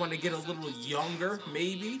you might want to get a little younger,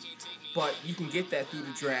 maybe. But you can get that through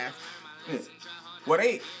the draft. Yeah. Well,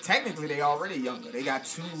 they already younger. They got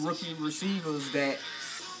 2 rookie receivers that,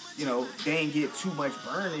 you know, they ain't get too much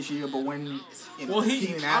burn this year. But when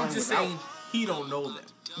Keenan Allen I'm just was saying out, he don't know them.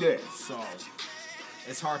 yeah, So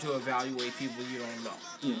it's hard to evaluate people you don't know.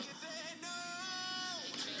 yeah.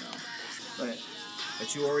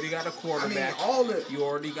 But you already got a quarterback. I mean, you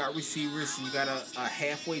already got receivers. You got a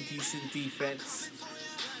halfway decent defense.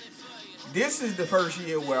 This is the first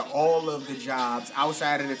year where all of the jobs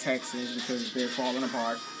outside of the Texans, because they're falling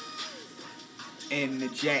apart, and the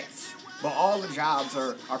Jets, but all the jobs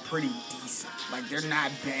are pretty decent. Like, they're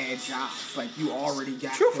not bad jobs. Like, you already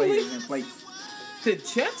got players in place. The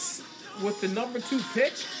Jets, with the number 2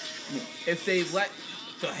 pick, if they let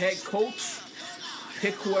the head coach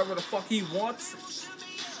pick whoever the fuck he wants,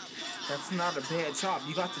 that's not a bad job.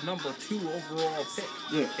 You got the number 2 overall pick.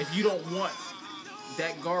 Yeah. If you don't want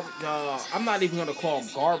that garbage, I'm not even gonna call him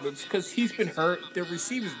garbage because he's been hurt. The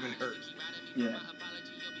receiver's been hurt. Yeah.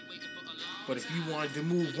 But if you wanted to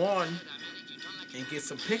move on and get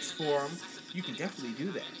some picks for him, you can definitely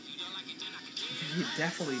do that. You can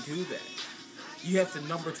definitely do that. You have the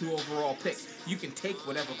number 2 overall pick. You can take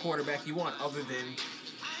whatever quarterback you want other than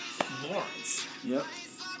Lawrence. Yep.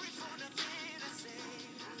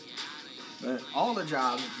 But all the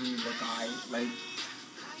jobs do look alright. Like,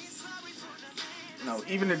 you know,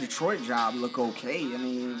 even the Detroit job look okay. I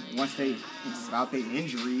mean, without their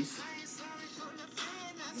injuries,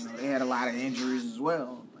 you know, they had a lot of injuries as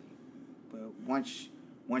well. But once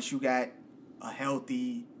you got a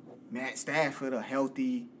healthy Matt Stafford, a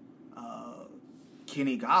healthy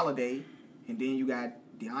Kenny Golladay, and then you got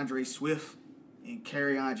DeAndre Swift and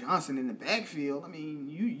Kerryon Johnson in the backfield, I mean,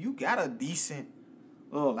 you got a decent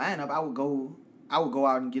little lineup. I would go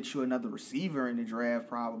out and get you another receiver in the draft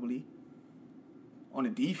probably. On the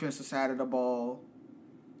defensive side of the ball,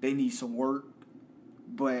 they need some work.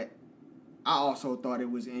 But I also thought it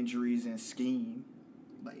was injuries and scheme.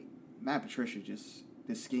 Like, Matt Patricia, just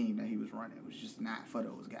the scheme that he was running was just not for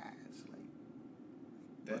those guys.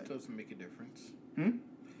 That doesn't make a difference.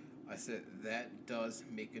 I said that does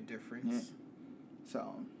make a difference. Yeah.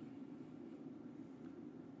 So,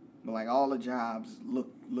 But like all the jobs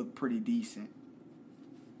look pretty decent.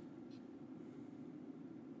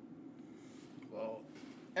 Well,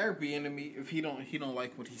 Airbnb, if he don't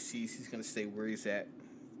like what he sees, he's gonna stay where he's at.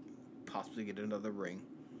 Possibly get another ring.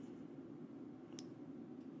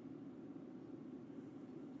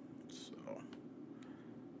 So,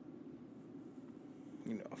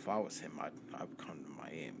 if I was him, I'd come to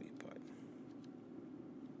Miami, but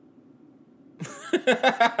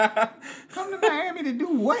Come to Miami to do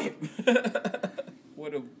what?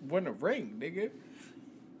 win a ring, nigga.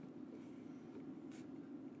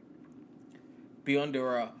 Be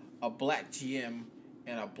under a black GM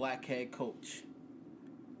and a black head coach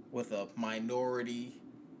with a minority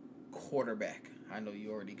quarterback. I know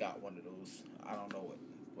you already got one of those. I don't know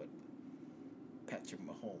what Patrick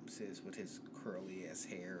Mahomes is with his curly ass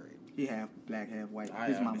hair. He half black, half white. I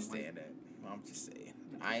His mama understand that. I'm just saying.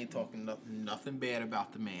 I ain't talking nothing bad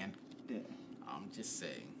about the man. Yeah. I'm just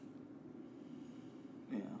saying.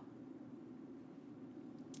 Yeah.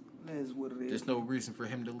 That is what it is. There's no reason for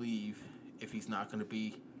him to leave if he's not going to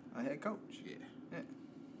be a head coach. Yeah.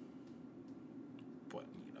 But,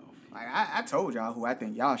 like I told y'all who I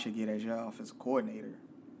think y'all should get as your offensive coordinator.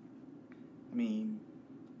 I mean,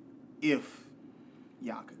 if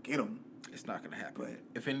y'all could get him. It's not going to happen. But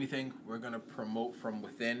if anything, we're going to promote from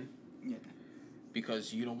within. Yeah.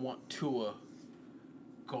 Because you don't want Tua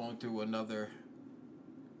going through another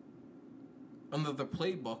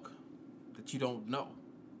playbook that you don't know.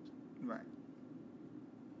 Right.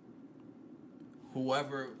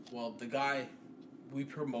 The guy we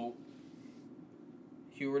promote,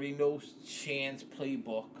 he already knows Chan's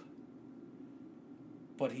playbook,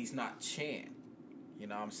 but he's not Chan. You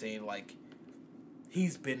know what I'm saying? Like,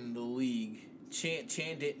 he's been in the league. Chan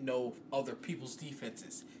didn't know other people's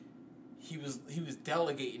defenses. He was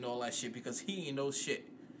delegating all that shit because he didn't know shit.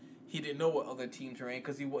 He didn't know what other teams ran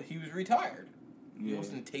because he was retired. Yeah. He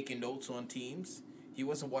wasn't taking notes on teams. He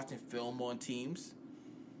wasn't watching film on teams.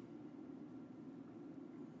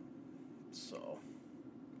 So,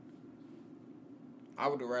 I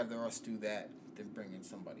would rather us do that than bring in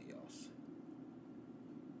somebody else.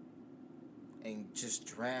 And just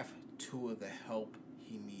draft Tua the help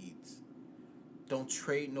he needs. Don't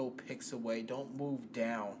trade no picks away. Don't move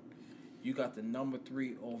down. You got the number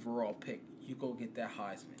 3 overall pick. You go get that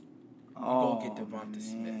Heisman. You go get Devonta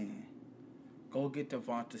Smith. Go get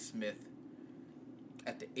Devonta Smith.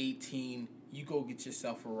 At the 18, you go get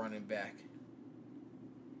yourself a running back.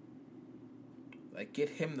 Like, get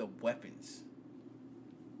him the weapons.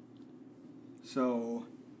 So,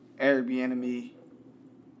 Eric Bieniemy,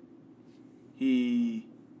 he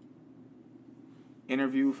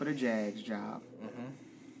interviewed for the Jags job. Mm-hmm.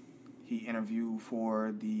 He interviewed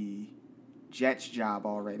for the Jets job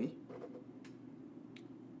already.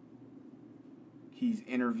 He's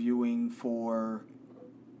interviewing for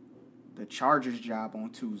the Chargers job on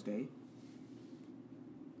Tuesday.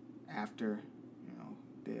 After,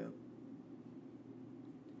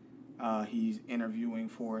 he's interviewing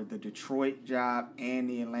for the Detroit job and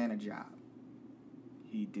the Atlanta job.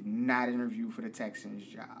 He did not interview for the Texans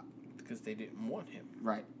job. Because they didn't want him.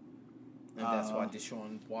 Right. And that's why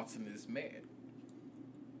Deshaun Watson is mad.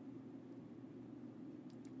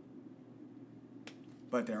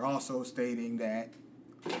 But they're also stating that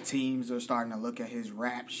teams are starting to look at his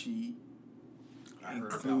rap sheet,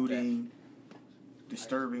 including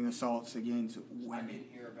disturbing assaults against women. I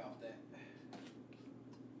didn't hear about that.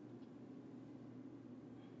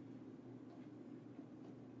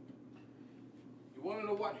 You want to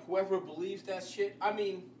know what? Whoever believes that shit, I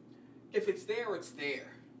mean, if it's there, it's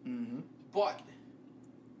there. Mm-hmm. But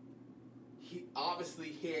he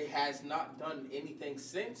has not done anything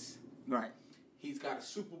since. Right. He's got a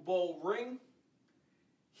Super Bowl ring.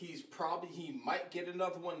 He might get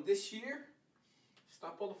another one this year.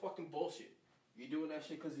 Stop all the fucking bullshit. You're doing that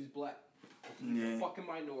shit because he's black. He's a fucking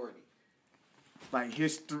minority. Like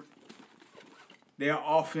their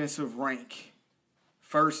offensive rank,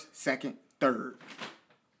 1st, 2nd, 3rd.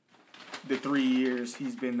 The 3 years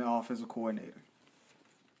he's been the offensive coordinator.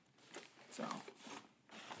 So.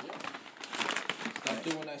 Yeah. Stop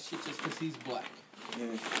doing that shit just because he's black.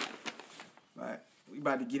 Yeah. But we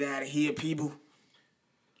about to get out of here, people.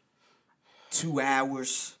 2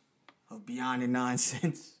 hours of Beyond the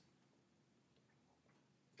Nonsense.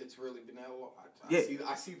 It's really been that long.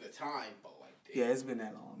 I see the time, but like, damn. Yeah, it's been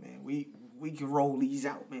that long, man. We can roll these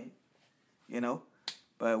out, man.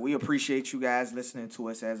 But we appreciate you guys listening to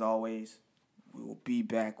us as always. We will be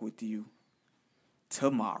back with you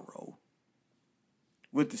tomorrow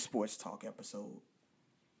with the Sports Talk episode.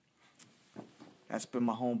 That's been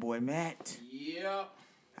my homeboy Matt. Yep.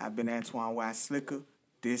 I've been Antoine Y. Slicker.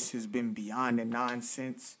 This has been Beyond the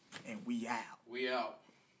Nonsense, and we out. We out.